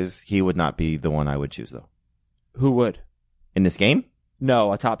guys. He would not be the one I would choose though. Who would? In this game?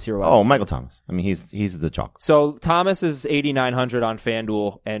 No, a top tier wide receiver. receiver. Michael Thomas. I mean, he's the chalk. So Thomas is 8,900 on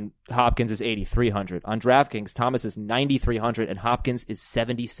FanDuel and Hopkins is 8,300. On DraftKings, Thomas is 9,300 and Hopkins is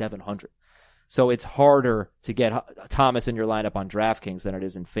 7,700. So it's harder to get Thomas in your lineup on DraftKings than it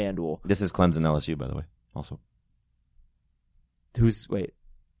is in FanDuel. This is Clemson LSU, by the way, also. Who's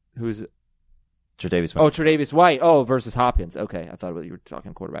Tre'Davious White. Oh, Tre'Davious White. Oh, versus Hopkins. Okay. I thought you were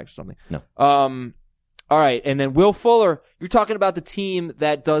talking quarterbacks or something. No. All right. And then Will Fuller, you're talking about the team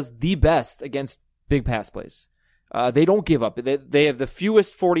that does the best against big pass plays. They don't give up. They have the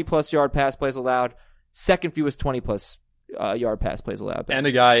fewest 40-plus yard pass plays allowed, second fewest 20-plus yard pass plays allowed. And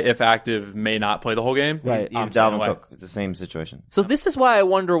a guy, if active, may not play the whole game. Right. He's Dalvin Cook. It's the same situation. So this is why I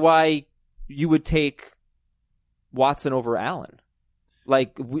wonder why you would take Watson over Allen.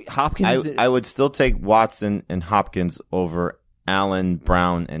 Like Hopkins, I would still take Watson and Hopkins over Allen,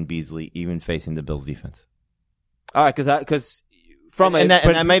 Brown, and Beasley, even facing the Bills defense. All right, because that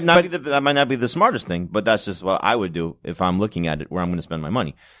might not be the smartest thing, but that's just what I would do if I'm looking at it where I'm going to spend my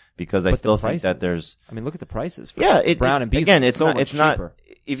money, because I still think that there's. I mean, look at the prices for Brown and Beasley. Again, it's so not.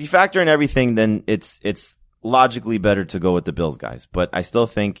 If you factor in everything, then it's logically better to go with the Bills guys. But I still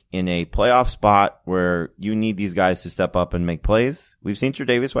think in a playoff spot where you need these guys to step up and make plays, we've seen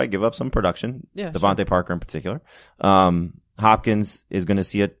Tre'Davious White give up some production. Yeah, Devontae Parker in particular. Hopkins is going to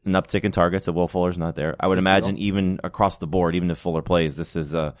see an uptick in targets. Will Fuller's not there. I would imagine even across the board, even if Fuller plays, this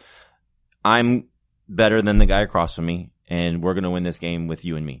is I'm better than the guy across from me, and we're going to win this game with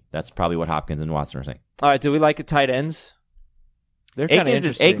you and me. That's probably what Hopkins and Watson are saying. All right, do we like the tight ends? They're kind of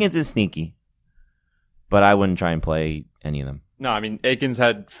interesting. Akins is sneaky, but I wouldn't try and play any of them. No, I mean, Akins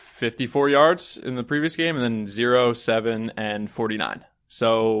had 54 yards in the previous game and then 0, 7, and 49.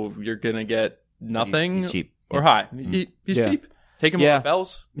 So you're going to get nothing he's cheap. Or high. He's cheap. Take him over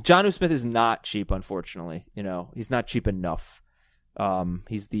Bells. Jonnu Smith is not cheap, unfortunately. He's not cheap enough.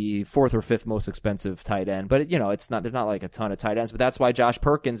 He's the fourth or fifth most expensive tight end, but there's not like a ton of tight ends, but that's why Josh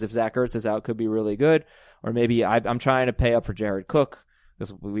Perkins, if Zach Ertz is out, could be really good. Or maybe I'm trying to pay up for Jared Cook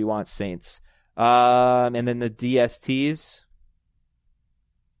because we want Saints. And then the DSTs,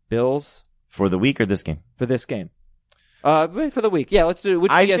 Bills. For the week or this game? For this game. For the week. Yeah, let's do it.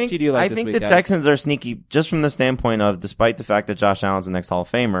 Which DST do you like this week, I think the Texans are sneaky just from the standpoint of, despite the fact that Josh Allen's the next Hall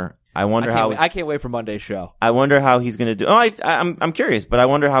of Famer, I can't wait for Monday's show. I wonder how he's going to do. I'm curious, but I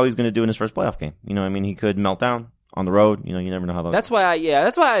wonder how he's going to do in his first playoff game. He could melt down on the road. You never know how that. That's why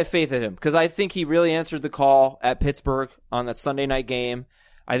I have faith in him, because I think he really answered the call at Pittsburgh on that Sunday night game.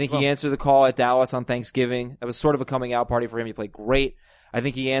 I think he answered the call at Dallas on Thanksgiving. It was sort of a coming out party for him. He played great. I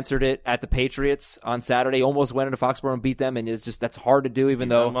think he answered it at the Patriots on Saturday, almost went into Foxborough and beat them, and that's hard to do, even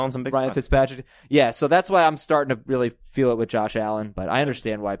though Ryan Fitzpatrick. Yeah, so that's why I'm starting to really feel it with Josh Allen, but I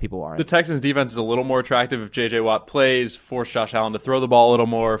understand why people aren't. The Texans defense is a little more attractive if J.J. Watt plays, force Josh Allen to throw the ball a little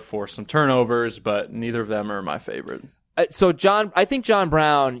more, force some turnovers, but neither of them are my favorite. So I think John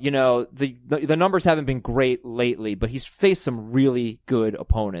Brown, the numbers haven't been great lately, but he's faced some really good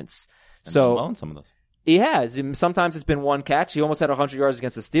opponents. And so well in some of those. He has. Sometimes it's been one catch. He almost had 100 yards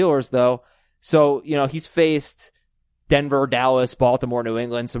against the Steelers, though. So, he's faced Denver, Dallas, Baltimore, New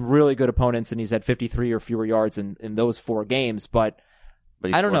England, some really good opponents, and he's had 53 or fewer yards in those 4 games. But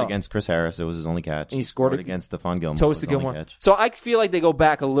he I don't know. Against Chris Harris, it was his only catch. And he scored against Stephon Gilmore. Toast to Gilmore. Catch. So I feel like they go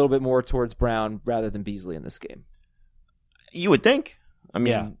back a little bit more towards Brown rather than Beasley in this game. You would think. I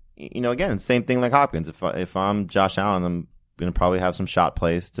mean, again, same thing like Hopkins. If I'm Josh Allen, I'm going to probably have some shot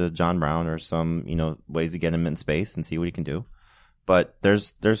plays to John Brown or some, ways to get him in space and see what he can do. But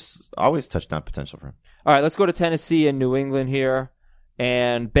there's always touchdown potential for him. All right, let's go to Tennessee and New England here.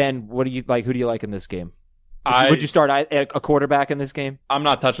 And Ben, what do you like? Who do you like in this game? Would you start a quarterback in this game? I'm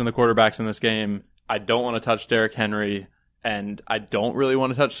not touching the quarterbacks in this game. I don't want to touch Derrick Henry, and I don't really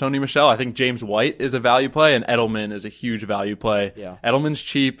want to touch Sony Michel. I think James White is a value play, and Edelman is a huge value play. Yeah. Edelman's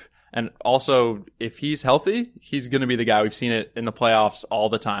cheap, and also, if he's healthy, he's going to be the guy. We've seen it in the playoffs all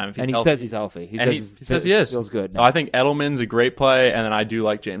the time. And he says he's healthy. He says he is. Feels good. So I think Edelman's a great play, and then I do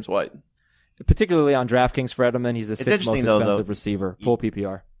like James White. Particularly on DraftKings for Edelman, he's the 6th most expensive receiver, full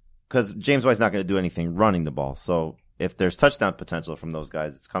PPR. Because James White's not going to do anything running the ball. So if there's touchdown potential from those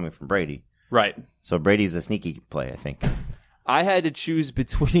guys, it's coming from Brady. Right. So Brady's a sneaky play, I think. I had to choose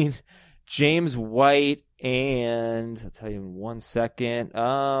between James White and, I'll tell you in 1 second,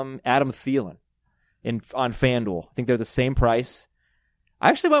 Adam Thielen on FanDuel. I think they're the same price. I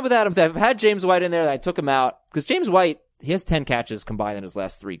actually went with Adam Thielen. I've had James White in there. I took him out because James White, he has 10 catches combined in his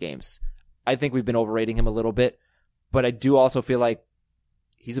last 3 games. I think we've been overrating him a little bit, but I do also feel like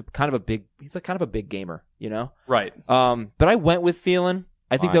he's kind of a big gamer, Right. But I went with Thielen.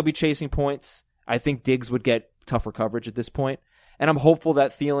 I think they'll be chasing points. I think Diggs would get tougher coverage at this point. And I'm hopeful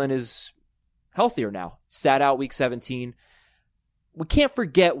that Thielen is healthier now. Sat out week 17. We can't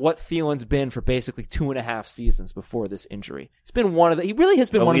forget what Thielen's been for basically 2.5 seasons before this injury. He's been he really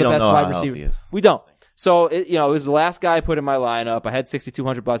has been one of the best wide receivers. We don't. So, it was the last guy I put in my lineup. I had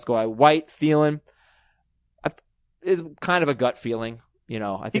 $6,200 go. White, Thielen. Is kind of a gut feeling.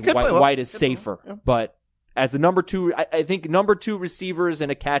 I think White is safer. Yeah. But as the number 2, I think number 2 receivers in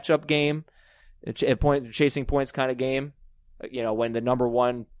a catch-up game, chasing points kind of game, when the number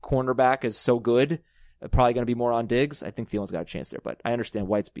 1 cornerback is so good, probably going to be more on Diggs. I think Thielen's got a chance there, but I understand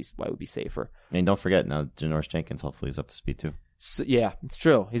White would be safer. And don't forget, now Janoris Jenkins hopefully is up to speed too. So, yeah, it's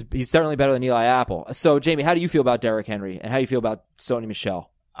true. He's certainly better than Eli Apple. So, Jamie, how do you feel about Derrick Henry, and how do you feel about Sony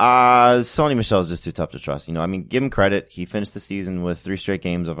Michel? Sony Michel is just too tough to trust. Give him credit. He finished the season with 3 straight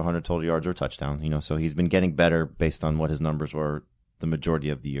games of 100 total yards or touchdown. So he's been getting better based on what his numbers were the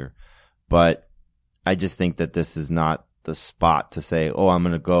majority of the year. But I just think that this is not the spot to say, oh, I'm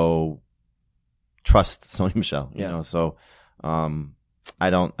going to go trust Sony Michel. So I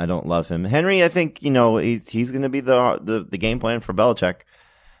don't love him. Henry, I think he's going to be the game plan for Belichick.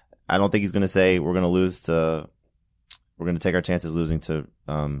 I don't think he's going to say we're going to take our chances losing to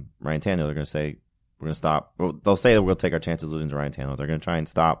Ryan Tannehill. They're going to say we're going to stop. Well, they'll say that we'll take our chances losing to Ryan Tannehill. They're going to try and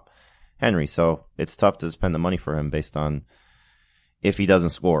stop Henry. So it's tough to spend the money for him based on if he doesn't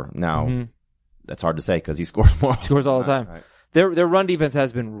score. Now, that's hard to say because he scores more. He scores all the time. Right. Their run defense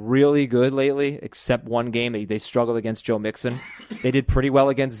has been really good lately, except one game. They struggled against Joe Mixon. They did pretty well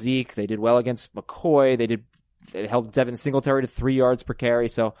against Zeke. They did well against McCoy. They held Devin Singletary to 3 yards per carry.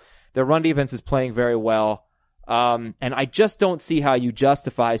 So their run defense is playing very well. And I just don't see how you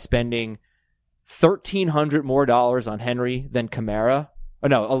justify spending $1,300 more on Henry than Kamara. Oh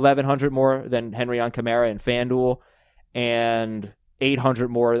no, $1,100 more than Henry on Kamara and FanDuel, and $800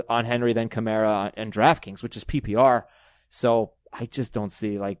 more on Henry than Kamara and DraftKings, which is PPR. So I just don't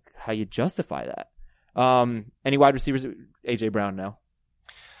see how you justify that. Any wide receivers? AJ Brown now.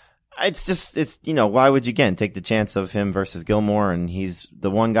 It's why would you take the chance of him versus Gilmore, and he's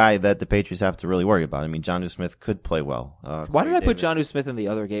the one guy that the Patriots have to really worry about. I mean, Jonnu Smith could play well. Why did I put Jonnu Smith in the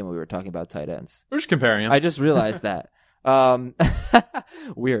other game when we were talking about tight ends? We're just comparing him. I just realized that.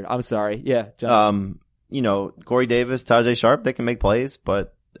 Weird. I'm sorry. Yeah. Corey Davis, Tajay Sharp, they can make plays,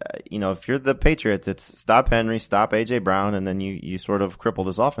 but if you're the Patriots, it's stop Henry, stop AJ Brown, and then you sort of cripple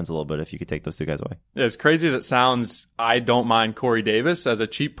this offense a little bit if you could take those 2 guys away. As crazy as it sounds, I don't mind Corey Davis as a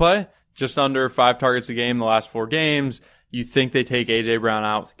cheap play. Just under 5 targets a game the last 4 games. You think they take AJ Brown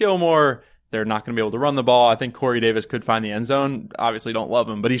out with Gilmore, they're not going to be able to run the ball. I think Corey Davis could find the end zone. Obviously don't love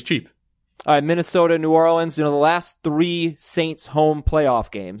him, but he's cheap. All right, Minnesota, New Orleans, the last 3 Saints home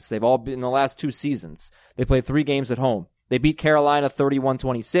playoff games, they've all been in the last 2 seasons. They played 3 games at home. They beat Carolina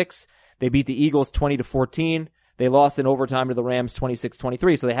 31-26. They beat the Eagles 20-14. They lost in overtime to the Rams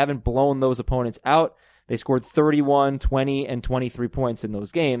 26-23. So they haven't blown those opponents out. They scored 31, 20, and 23 points in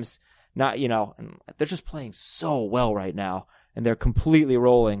those games. Not, they're just playing so well right now, and they're completely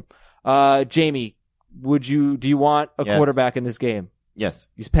rolling. Jamie, do you want a quarterback in this game? Yes.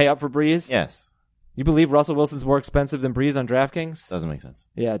 You pay up for Breeze? Yes. You believe Russell Wilson's more expensive than Breeze on DraftKings? Doesn't make sense.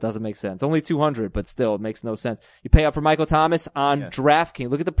 Yeah, it doesn't make sense. Only $200, but still, it makes no sense. You pay up for Michael Thomas on DraftKings.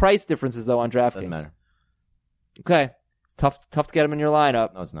 Look at the price differences, though, on DraftKings. Doesn't matter. Okay. It's tough to get him in your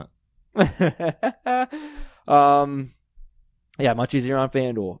lineup. No, it's not. Yeah, much easier on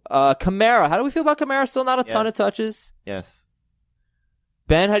FanDuel. Kamara. How do we feel about Kamara? Still not a ton of touches. Yes.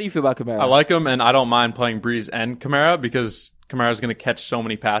 Ben, how do you feel about Kamara? I like him, and I don't mind playing Breeze and Kamara because Kamara's going to catch so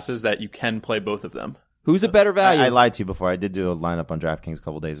many passes that you can play both of them. Who's a better value? I lied to you before. I did do a lineup on DraftKings a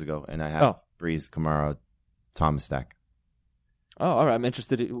couple days ago, and I have Breeze, Kamara, Thomas stack. Oh, all right. I'm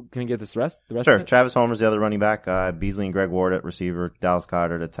interested. Can you get the rest? Sure. Of it? Travis Homer's the other running back. Beasley and Greg Ward at receiver. Dallas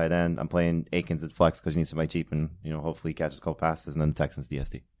Goedert at tight end. I'm playing Akins at flex because you need somebody cheap and, hopefully he catches a couple passes, and then the Texans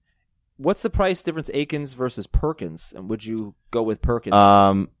DST. What's the price difference, Akins versus Perkins? And would you go with Perkins?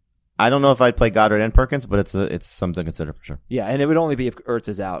 I don't know if I'd play Goddard and Perkins, but it's something to consider for sure. Yeah, and it would only be if Ertz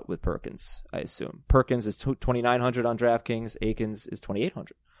is out with Perkins, I assume. Perkins is $2,900 on DraftKings. Akins is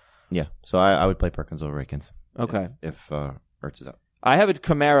 $2,800. Yeah, so I would play Perkins over Akins. Okay. If Ertz is out. I have a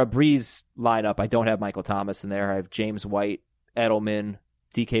Kamara Breeze lineup. I don't have Michael Thomas in there. I have James White, Edelman,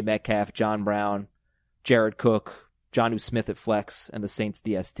 DK Metcalf, John Brown, Jared Cook, Jonnu Smith at flex, and the Saints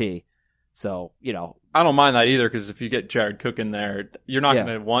DST. So, I don't mind that either because if you get Jared Cook in there, you're not going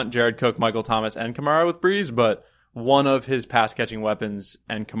to want Jared Cook, Michael Thomas, and Kamara with Breeze, but one of his pass-catching weapons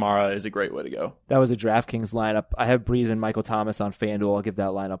and Kamara is a great way to go. That was a DraftKings lineup. I have Breeze and Michael Thomas on FanDuel. I'll give that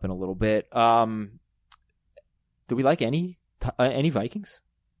lineup in a little bit. Do we like any Vikings?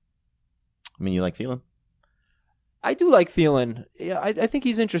 I mean, you like Thielen? I do like Thielen. Yeah, I think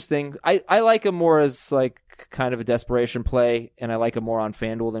he's interesting. I like him more as like kind of a desperation play, and I like him more on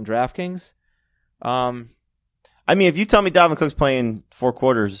FanDuel than DraftKings. I mean, if you tell me Dalvin Cook's playing 4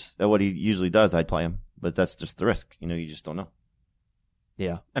 quarters at what he usually does, I'd play him. But that's just the risk. You just don't know.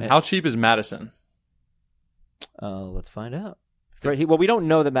 Yeah. And how cheap is Madison? Let's find out. Well, we don't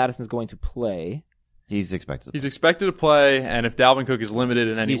know that Madison's going to play. He's expected. He's expected to play, and if Dalvin Cook is limited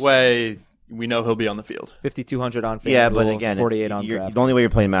in any way, we know he'll be on the field. 5,200 on FanDuel. Yeah, but again, 48 on draft. The only way you're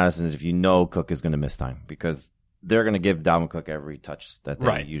playing Madison is if you know Cook is going to miss time because they're going to give Dalvin Cook every touch that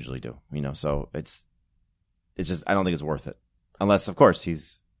they usually do. So it's just I don't think it's worth it unless, of course,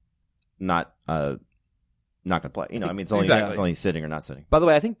 he's not going to play. It's only sitting or not sitting. By the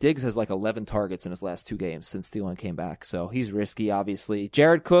way, I think Diggs has like 11 targets in his last 2 games since Thielen came back, so he's risky, obviously.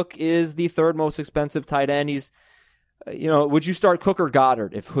 Jared Cook is the 3rd most expensive tight end. He's, would you start Cook or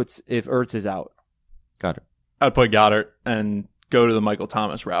Goddard if Ertz is out? Goddard. I'd play Goddard and go to the Michael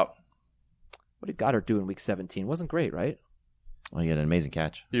Thomas route. What did Goddard do in week 17? Wasn't great, right? Well, he had an amazing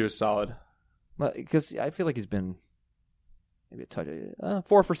catch. He was solid. Because I feel like he's been maybe a touch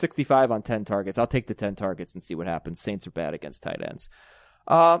 4 for 65 on 10 targets. I'll take the 10 targets and see what happens. Saints are bad against tight ends.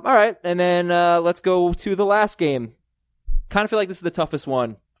 All right, and then let's go to the last game. Kind of feel like this is the toughest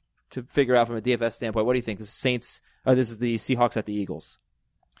one to figure out from a DFS standpoint. What do you think? This is the Seahawks at the Eagles.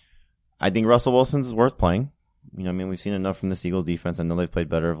 I think Russell Wilson's worth playing. We've seen enough from this Eagles defense. I know they've played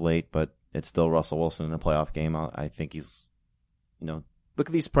better of late, but it's still Russell Wilson in a playoff game. I think he's, Look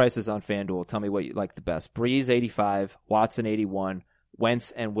at these prices on FanDuel. Tell me what you like the best. Breeze, 85. Watson, 81.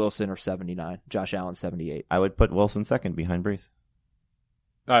 Wentz and Wilson are 79. Josh Allen, 78. I would put Wilson second behind Breeze.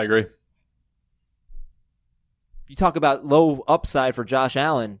 I agree. You talk about low upside for Josh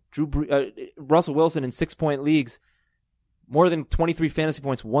Allen. Russell Wilson in 6-point leagues, more than 23 fantasy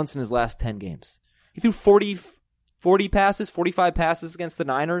points once in his last 10 games. He threw 40 passes, 45 passes against the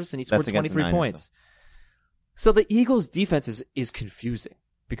Niners, and he scored 23 points. Though. So the Eagles' defense is confusing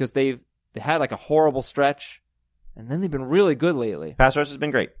because they had like a horrible stretch, and then they've been really good lately. Pass rush has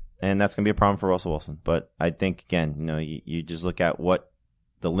been great, and that's going to be a problem for Russell Wilson. But I think, again, you just look at what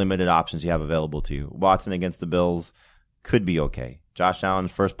the limited options you have available to you. Watson against the Bills could be okay. Josh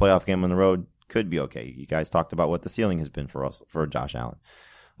Allen's first playoff game on the road could be okay. You guys talked about what the ceiling has been for Josh Allen.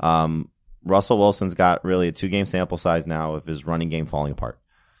 Russell Wilson's got really a 2-game sample size now of his running game falling apart.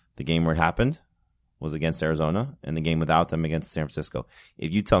 The game where it happened was against Arizona, and the game without them against San Francisco.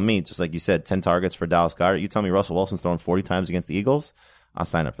 If you tell me, just like you said, 10 targets for Dallas Goedert, you tell me Russell Wilson's throwing 40 times against the Eagles, I'll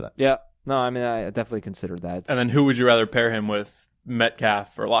sign up for that. Yeah. No, I mean, I definitely considered that. And then who would you rather pair him with,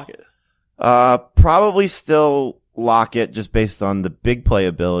 Metcalf or Lockett? Probably still Lockett, just based on the big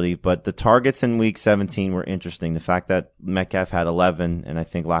playability, but the targets in week 17 were interesting. The fact that Metcalf had 11 and I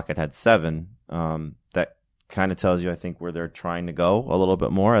think Lockett had 7, that kind of tells you, I think, where they're trying to go a little bit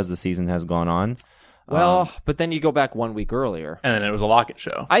more as the season has gone on. Well, but then you go back 1 week earlier, and then it was a Lockett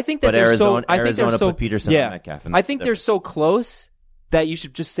show. I think that Arizona put Peterson and Metcalf. I think they're so close that you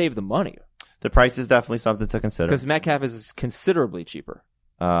should just save the money. The price is definitely something to consider because Metcalf is considerably cheaper.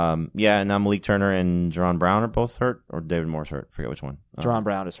 Yeah, and now Malik Turner and Jerron Brown are both hurt, or David Moore's hurt. Forget which one. Jerron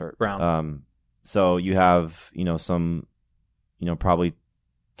Brown is hurt. So you have, some, probably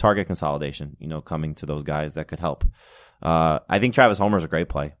target consolidation, coming to those guys that could help. I think Travis Homer's a great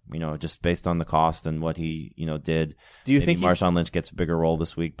play, just based on the cost and what he, did. Do you Maybe think Marshawn Lynch gets a bigger role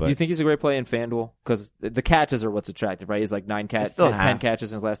this week? But do you think he's a great play in FanDuel? Because the catches are what's attractive, right? He's like 10 catches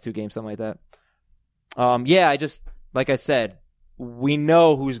in his last 2 games, something like that. Yeah, like I said, we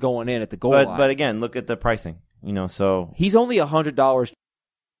know who's going in at the goal line. But again, look at the pricing, so he's only $100.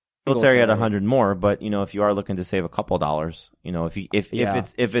 Singletary at 100 more, but if you are looking to save a couple dollars, if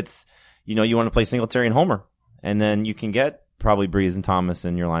it's you want to play Singletary and Homer, and then you can get probably Breeze and Thomas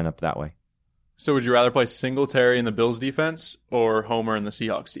in your lineup that way. So would you rather play Singletary in the Bills defense or Homer in the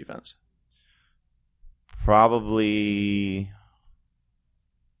Seahawks defense? Probably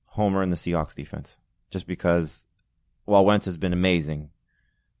Homer in the Seahawks defense, just because while Wentz has been amazing,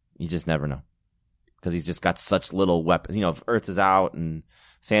 you just never know because he's just got such little weapons. If Ertz is out and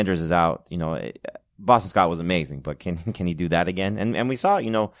Sanders is out, Boston Scott was amazing, but can he do that again? And we saw, they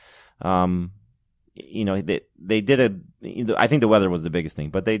did I think the weather was the biggest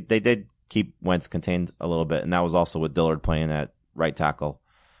thing, but they did keep Wentz contained a little bit, and that was also with Dillard playing at right tackle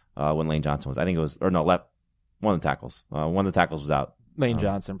when Lane Johnson was. I think it was, or no, one of the tackles. One of the tackles was out. Lane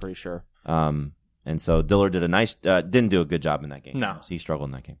Johnson, pretty sure. And so Dillard did didn't do a good job in that game. No, he struggled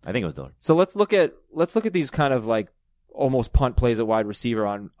in that game. I think it was Dillard. So let's look at these kind of like almost punt plays at wide receiver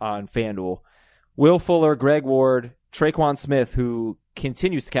on FanDuel. Will Fuller, Greg Ward, Traquan Smith, who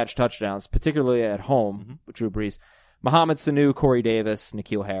continues to catch touchdowns, particularly at home with Drew Brees, Mohamed Sanu, Corey Davis,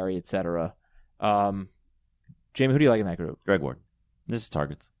 N'Keal Harry, etc. Jamie, who do you like in that group? Greg Ward. This is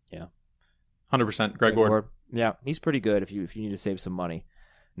targets. Yeah. 100% Greg Ward. Yeah, he's pretty good if you need to save some money.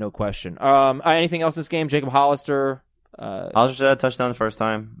 No question. Anything else in this game? Jacob Hollister. Hollister had a touchdown the first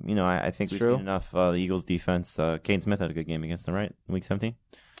time. I think we've true. seen enough. The Eagles defense. Kane Smith had a good game against them, right? In week 17.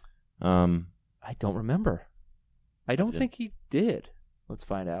 I don't remember. I don't think he did. Let's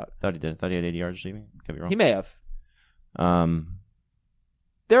find out. Thought he did. Thought he had 80 yards, Jamie. Could be wrong. He may have.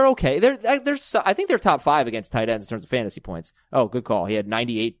 They're okay. They're I think they're top 5 against tight ends in terms of fantasy points. Oh, good call. He had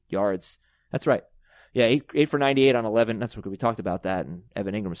 98 yards. That's right. Yeah, 8 for 98 on 11. That's what we talked about that and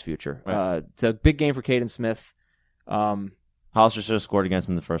Evan Ingram's future. Right. It's a big game for Caden Smith. Hollister should have scored against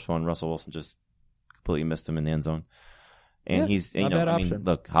him the first one. Russell Wilson just completely missed him in the end zone. And he's,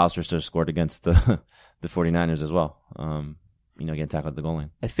 look, Hollister should have scored against the 49ers as well. Getting tackled at the goal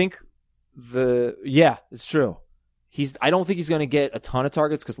line. I think it's true. I don't think he's going to get a ton of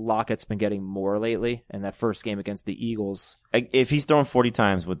targets because Lockett's been getting more lately. And that first game against the Eagles, if he's thrown 40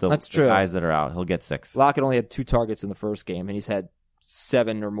 times with the guys that are out, he'll get 6. Lockett only had 2 targets in the first game, and he's had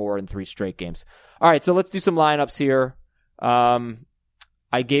 7 or more in 3 straight games. All right, so let's do some lineups here.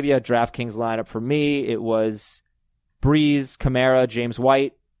 I gave you a DraftKings lineup. For me, it was Breeze, Kamara, James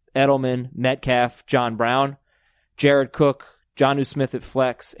White, Edelman, Metcalf, John Brown, Jared Cook, Jonnu Smith at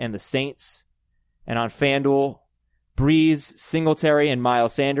flex, and the Saints. And on FanDuel, Breeze, Singletary, and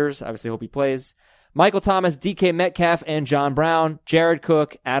Miles Sanders. Obviously, hope he plays. Michael Thomas, DK Metcalf, and John Brown. Jared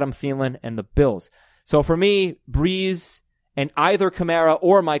Cook, Adam Thielen, and the Bills. So for me, Breeze and either Kamara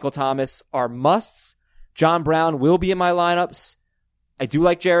or Michael Thomas are musts. John Brown will be in my lineups. I do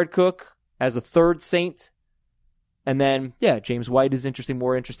like Jared Cook as a third Saint. And then, James White is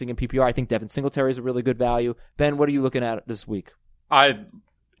more interesting in PPR. I think Devin Singletary is a really good value. Ben, what are you looking at this week?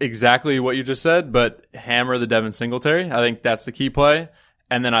 Exactly what you just said, but hammer the Devin Singletary. I think that's the key play.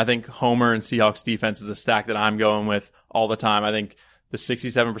 And then I think Homer and Seahawks defense is a stack that I'm going with all the time. I think the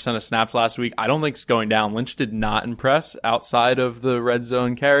 67% of snaps last week, I don't think it's going down. Lynch did not impress outside of the red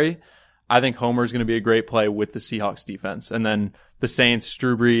zone carry. I think Homer's going to be a great play with the Seahawks defense. And then the Saints,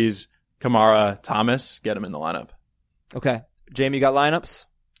 Drew Brees, Kamara, Thomas, get them in the lineup. Okay. Jamie, you got lineups?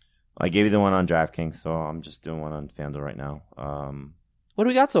 I gave you the one on DraftKings, so I'm just doing one on FanDuel right now. What do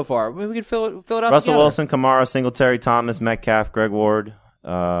we got so far? Maybe we can fill it out Russell together. Wilson, Kamara, Singletary, Thomas, Metcalf, Greg Ward,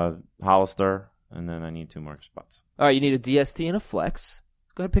 Hollister, and then I need 2 more spots. All right, you need a DST and a flex.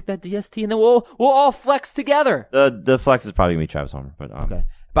 Go ahead and pick that DST, and then we'll all flex together. The flex is probably going to be Travis Homer. But okay.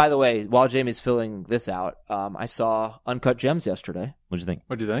 By the way, while Jamie's filling this out, I saw Uncut Gems yesterday. What'd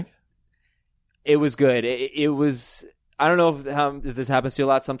you think? It was good. It was. I don't know if this happens to you a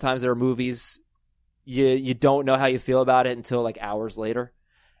lot. Sometimes there are movies you don't know how you feel about it until like hours later.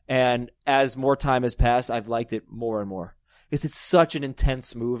 And as more time has passed, I've liked it more and more. Because it's such an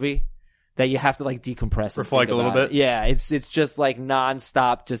intense movie that you have to like decompress. Reflect a little bit. Yeah, it's just like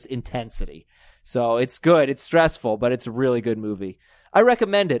nonstop, just intensity. So it's good. It's stressful, but it's a really good movie. I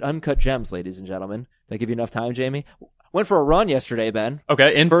recommend it. Uncut Gems, ladies and gentlemen. Did I give you enough time, Jamie? Went for a run yesterday, Ben.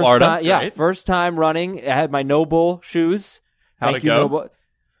 Okay, in First Florida. time, yeah, Great. first time running. I had my Noble shoes. How'd Thank it you, go? Noble.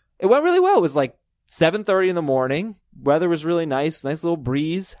 It went really well. It was like 7:30 in the morning. Weather was really nice. Nice little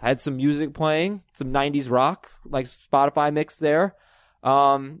breeze. Had some music playing. Some 90s rock, like Spotify mix there.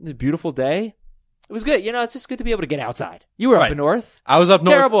 A beautiful day. It was good. It's just good to be able to get outside. You were up in north. I was up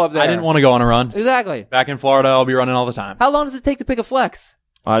north. Terrible up there. I didn't want to go on a run. Exactly. Back in Florida, I'll be running all the time. How long does it take to pick a flex?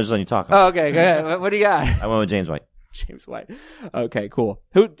 I was just letting you talk. Oh, okay. Go ahead. What do you got? I went with James White. James White. Okay, cool.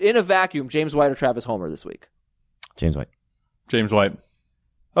 Who, in a vacuum, James White or Travis Homer this week? James White. James White.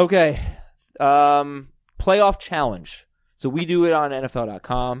 Okay. Playoff challenge. So we do it on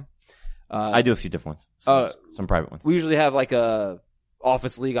NFL.com. I do a few different ones. Some private ones. We usually have like a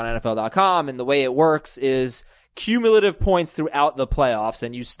office league on NFL.com, and the way it works is cumulative points throughout the playoffs,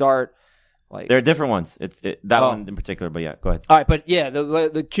 and you start like There are different ones. That one in particular, but yeah, go ahead. all right, but yeah,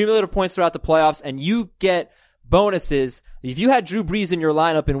 the cumulative points throughout the playoffs, and you get bonuses. If you had Drew Brees in your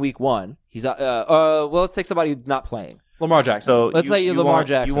lineup in week 1, he's well, let's take somebody who's not playing. Lamar Jackson. So Let's say Lamar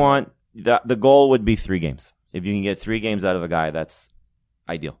Jackson. You want the goal would be 3 games. If you can get 3 games out of a guy, that's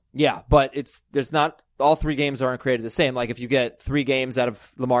ideal. Yeah, but there's not all 3 games aren't created the same. Like if you get 3 games out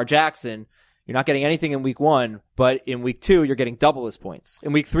of Lamar Jackson, you're not getting anything in week 1, but in week 2 you're getting double his points.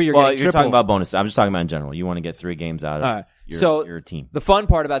 In week 3 you're getting triple. You're talking about bonus. I'm just talking about in general. You want to get 3 games out of your team. The fun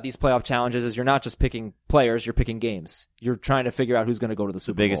part about these playoff challenges is you're not just picking players, you're picking games. You're trying to figure out who's going to go to the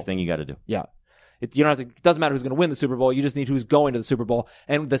Super Bowl. Biggest thing you got to do. Yeah. It doesn't matter who's going to win the Super Bowl. You just need who's going to the Super Bowl.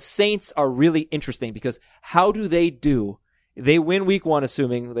 And the Saints are really interesting because how do they do? They win week 1,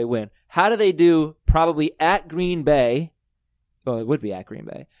 assuming they win. How do they do probably at Green Bay? Well, it would be at Green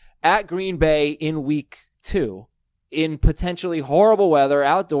Bay. At Green Bay in week 2 in potentially horrible weather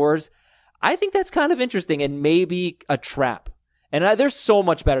outdoors. I think that's kind of interesting and maybe a trap. And they're so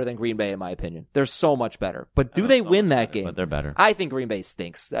much better than Green Bay, in my opinion. They're so much better. But do they win that game? But they're better. I think Green Bay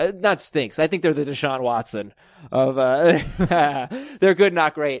stinks. Not stinks. I think they're the Deshaun Watson of, they're good,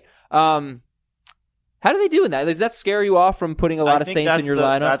 not great. How do they do in that? Does that scare you off from putting a lot of Saints in your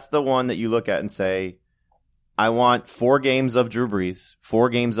lineup? That's the one that you look at and say, I want 4 games of Drew Brees, 4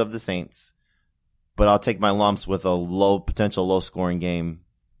 games of the Saints, but I'll take my lumps with a potential low scoring game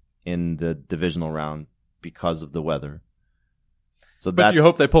in the divisional round because of the weather. So But you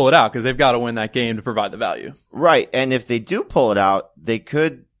hope they pull it out because they've got to win that game to provide the value. Right. And if they do pull it out, they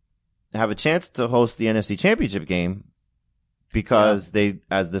could have a chance to host the NFC Championship game because they,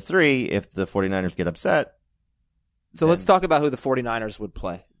 as the 3, if the 49ers get upset. So let's talk about who the 49ers would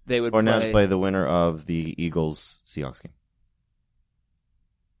play. They would play the winner of the Eagles-Seahawks game.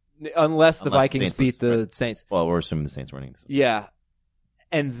 Unless the Vikings beat the Saints. Well, we're assuming the Saints are winning. Yeah.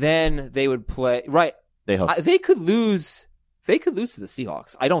 And then they would play, right. They hope. They could lose. They could lose to the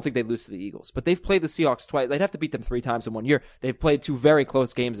Seahawks. I don't think they'd lose to the Eagles, but they've played the Seahawks twice. They'd have to beat them 3 times in 1 year. They've played 2 very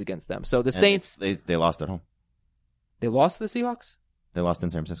close games against them. So the Saints. They lost at home. They lost to the Seahawks? They lost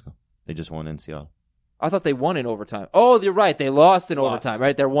in San Francisco. They just won in Seattle. I thought they won in overtime. Oh, you're right. They lost in overtime,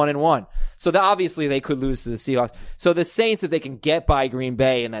 right? They're 1-1. So obviously they could lose to the Seahawks. So the Saints, if they can get by Green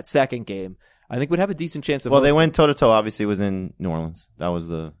Bay in that second game, I think would have a decent chance of. Well, they went toe-to-toe. Obviously, it was in New Orleans. That was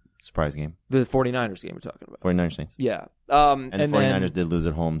the surprise game. The 49ers game we're talking about. 49ers Saints. Yeah. And the 49ers did lose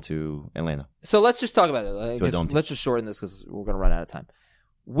at home to Atlanta. So let's just talk about it. Let's just shorten this because we're going to run out of time.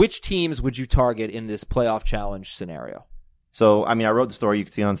 Which teams would you target in this playoff challenge scenario? So, I wrote the story. You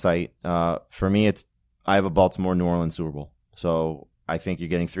can see it on site. For me, I have a Baltimore-New Orleans Super Bowl. So I think you're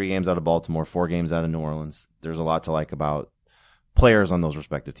getting 3 games out of Baltimore, 4 games out of New Orleans. There's a lot to like about players on those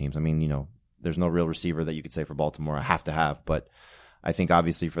respective teams. There's no real receiver that you could say for Baltimore I have to have, but I think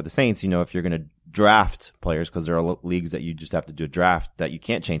obviously for the Saints, if you're going to draft players, because there are leagues that you just have to do a draft that you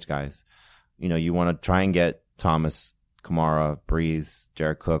can't change guys. You want to try and get Thomas, Kamara, Breeze,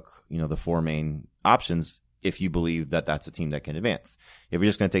 Jared Cook, the 4 main options if you believe that that's a team that can advance. If you're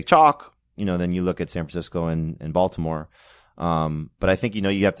just going to take chalk, then you look at San Francisco and Baltimore. But I think,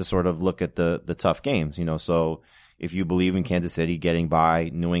 you have to sort of look at the tough games, so if you believe in Kansas City getting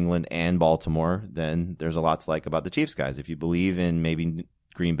by New England and Baltimore, then there's a lot to like about the Chiefs guys. If you believe in maybe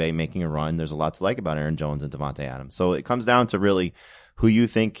Green Bay making a run, there's a lot to like about Aaron Jones and Devontae Adams. So it comes down to really who you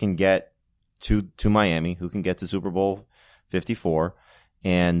think can get to Miami, who can get to Super Bowl 54.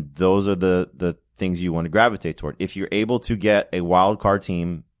 And those are the things you want to gravitate toward. If you're able to get a wild card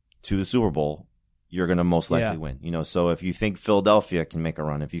team to the Super Bowl, you're going to most likely win. So if you think Philadelphia can make a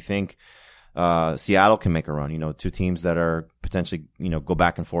run, if you think Seattle can make a run, 2 teams that are potentially, go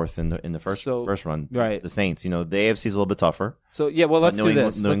back and forth in the first run. Right. The Saints, the AFC is a little bit tougher. So let's do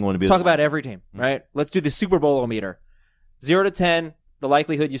this. Let's talk about every team, right? Let's do the Super Bowl meter. 0 to 10, the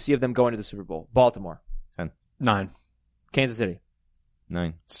likelihood you see of them going to the Super Bowl. Baltimore. 9. Kansas City.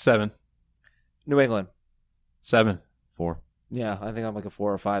 9. 7. New England. 7. 4. Yeah, I think I'm like a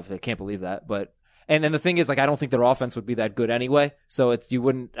 4 or 5. I can't believe that. And then the thing is, like, I don't think their offense would be that good anyway. So I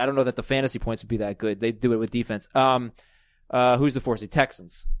don't know that the fantasy points would be that good. They do it with defense. Who's the 4 seed?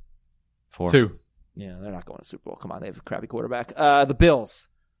 Texans. 4. 2. Yeah, they're not going to Super Bowl. Come on, they have a crappy quarterback. The Bills.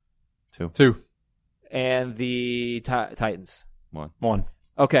 2. And the Titans. 1.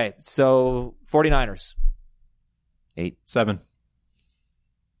 Okay, so 49ers. 8. 7.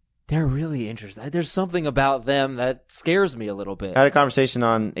 They're really interesting. There's something about them that scares me a little bit. I had a conversation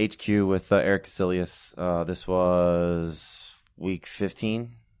on HQ with Eric Casillas. This was week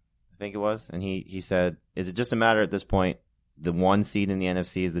 15, I think it was. And he said, is it just a matter at this point, the 1 seed in the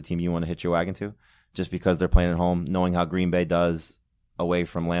NFC is the team you want to hitch your wagon to? Just because they're playing at home, knowing how Green Bay does away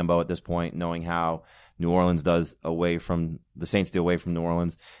from Lambeau at this point, knowing how New Orleans does away from the Saints do away from New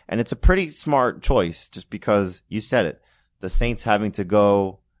Orleans. And it's a pretty smart choice just because you said it. The Saints having to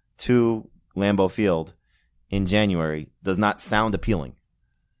go to Lambeau Field in January does not sound appealing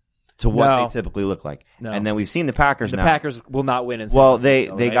to what they typically look like. No. And then we've seen the Packers now. The Packers will not win in San Well,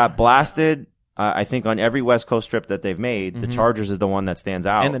 Francisco, they right? got blasted. I think on every West Coast trip that they've made, the Chargers is the one that stands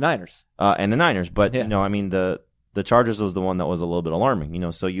out. And the Niners. But, you know, I mean, the Chargers was the one that was a little bit alarming, you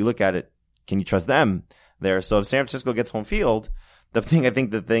know, so you look at it, can you trust them there? So if San Francisco gets home field, the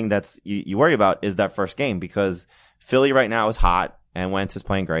thing that's you worry about is that first game because Philly right now is hot and Wentz is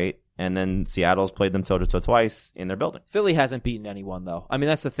playing great. And then Seattle's played them toe-to-toe twice in their building. Philly hasn't beaten anyone, though. I mean,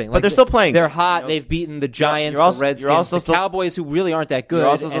 that's the thing. Like, but they're still playing. They're hot. You know, they've beaten the Giants, the Redskins, the Cowboys, who really aren't that good,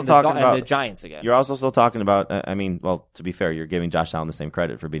 and the Giants again. You're also still talking about, to be fair, you're giving Josh Allen the same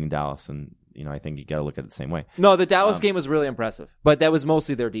credit for beating Dallas. And, you know, I think you got to look at it the same way. No, the Dallas game was really impressive. But that was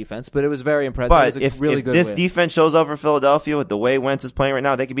mostly their defense. But it was very impressive. But it was a if really good this win. defense shows up for Philadelphia with the way Wentz is playing right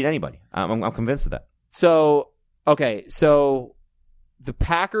now, they could beat anybody. I'm convinced of that. So the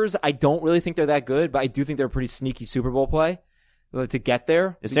Packers, I don't really think they're that good, but I do think they're a pretty sneaky Super Bowl play to get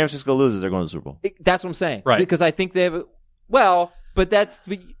there. If San Francisco loses, they're going to the Super Bowl. That's what I'm saying. Right. Because I think they have,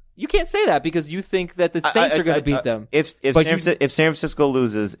 you can't say that because you think that the Saints are going to beat them. If San Francisco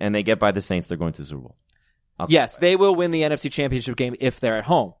loses and they get by the Saints, they're going to the Super Bowl. Yes, they will win the NFC Championship game if they're at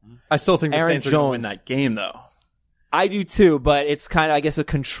home. I still think the Aaron Saints are going to win that game, though. I do too, but it's kind of, I guess, a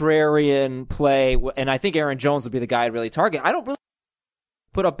contrarian play, and I think Aaron Jones would be the guy I'd really target. I don't really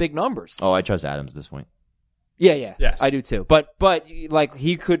put up big numbers. Oh, I trust Adams at this point. Yeah. Yes. I do too. But like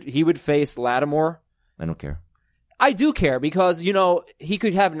he would face Lattimore. I don't care. I do care because, you know, he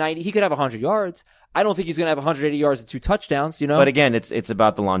could have 100 yards. I don't think he's going to have 180 yards and 2 touchdowns, you know? But again, it's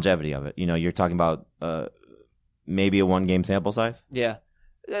about the longevity of it. You know, you're talking about maybe a 1-game sample size. Yeah.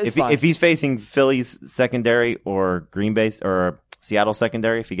 If he's facing Philly's secondary or Green Bay or Seattle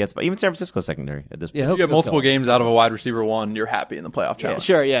secondary, if he gets by, even San Francisco secondary at this point. Yeah, you get multiple games out of a wide receiver 1, you're happy in the playoff challenge.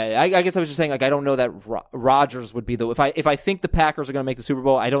 Sure, yeah. I guess I was just saying, like, I don't know that Rodgers would be if I think the Packers are going to make the Super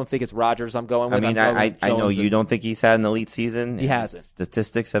Bowl, I don't think it's Rodgers I'm going with. I mean, I know you don't think he's had an elite season. He hasn't.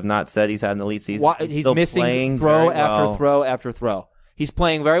 Statistics have not said he's had an elite season. He's missing throw after throw after throw. He's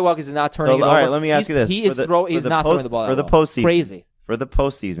playing very well because he's not turning it over. All right, let me ask you this. He's not throwing the ball for the well. postseason. Crazy. For the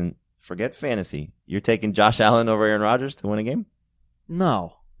postseason, forget fantasy. You're taking Josh Allen over Aaron Rodgers to win a game?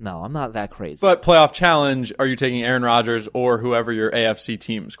 No, I'm not that crazy. But playoff challenge, are you taking Aaron Rodgers or whoever your AFC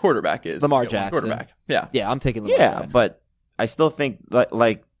team's quarterback is? Lamar Jackson. Quarterback. Yeah. Yeah, I'm taking Lamar Jackson. But I still think,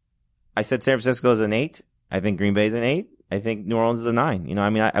 like I said, San Francisco is an 8. I think Green Bay is an 8. I think New Orleans is a 9. You know, I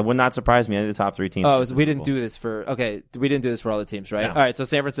mean, I would not surprise me any of the top 3 teams. Oh, so we didn't do this for all the teams, right? No. All right, so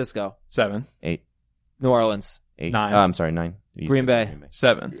San Francisco. 7. 8. New Orleans. 8. 9. I'm sorry, 9. Green Bay.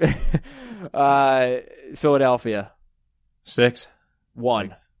 7. Philadelphia. 6.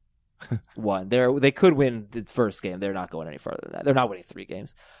 1. 1. They could win the first game. They're not going any further than that. They're not winning 3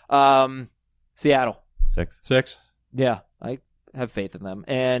 games. Seattle. 6. Yeah, I have faith in them.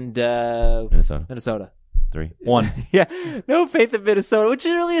 And Minnesota. 3. 1. Yeah, no faith in Minnesota, which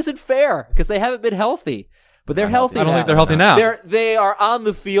really isn't fair because they haven't been healthy. But they're healthy. I don't now. think they're healthy now. They are on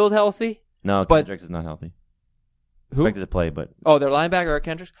the field healthy. No, but Kendricks is not healthy. Who? Expected to play, but their linebacker, Eric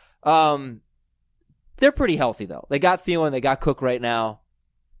Kendricks. They're pretty healthy though. They got Thielen, they got Cook right now.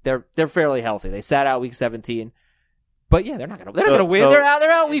 They're fairly healthy. They sat out week 17, but yeah, they're not gonna win. They're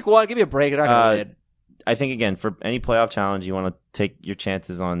out week 1. Give me a break. They're not gonna win. I think again for any playoff challenge, you want to take your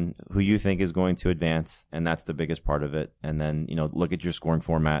chances on who you think is going to advance, and that's the biggest part of it. And then look at your scoring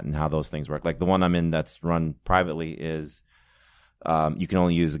format and how those things work. Like the one I'm in that's run privately is you can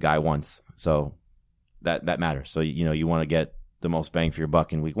only use a guy once, so that matters. So you want to get the most bang for your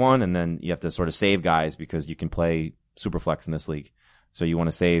buck in week 1, and then you have to sort of save guys because you can play Superflex in this league. So you want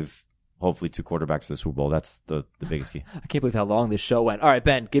to save hopefully 2 quarterbacks for the Super Bowl. That's the biggest key. I can't believe how long this show went. All right,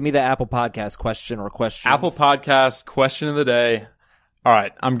 Ben, give me the Apple Podcast question or questions. Apple Podcast question of the day. All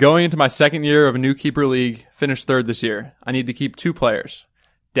right, I'm going into my second year of a new keeper league, finished 3rd this year. I need to keep 2 players.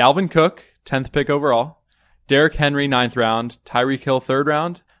 Dalvin Cook, 10th pick overall. Derrick Henry, 9th round. Tyreek Hill, 3rd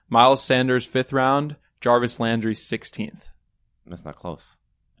round. Miles Sanders, 5th round. Jarvis Landry, 16th. That's not close.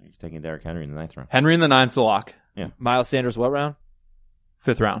 You're taking Derrick Henry in the 9th round. Henry in the 9th's a lock. Yeah. Miles Sanders, what round?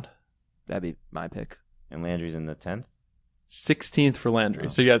 5th round. That'd be my pick. And Landry's in the 10th? 16th for Landry.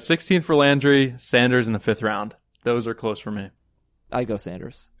 So you got 16th for Landry, Sanders in the 5th round. Those are close for me. I'd go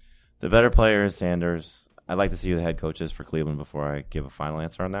Sanders. The better player is Sanders. I'd like to see who the head coach is for Cleveland before I give a final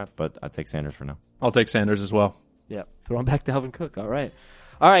answer on that, but I'd take Sanders for now. I'll take Sanders as well. Yep. Throwing back Dalvin Cook. All right.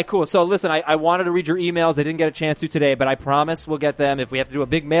 All right, cool. So listen, I wanted to read your emails. I didn't get a chance to today, but I promise we'll get them. If we have to do a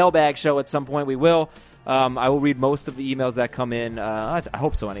big mailbag show at some point, we will. I will read most of the emails that come in. I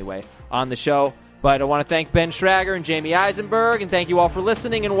hope so anyway, on the show. But I want to thank Ben Schrager and Jamie Eisenberg, and thank you all for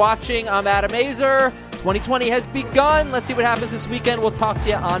listening and watching. I'm Adam Azer. 2020 has begun. Let's see what happens this weekend. We'll talk to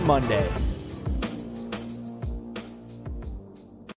you on Monday.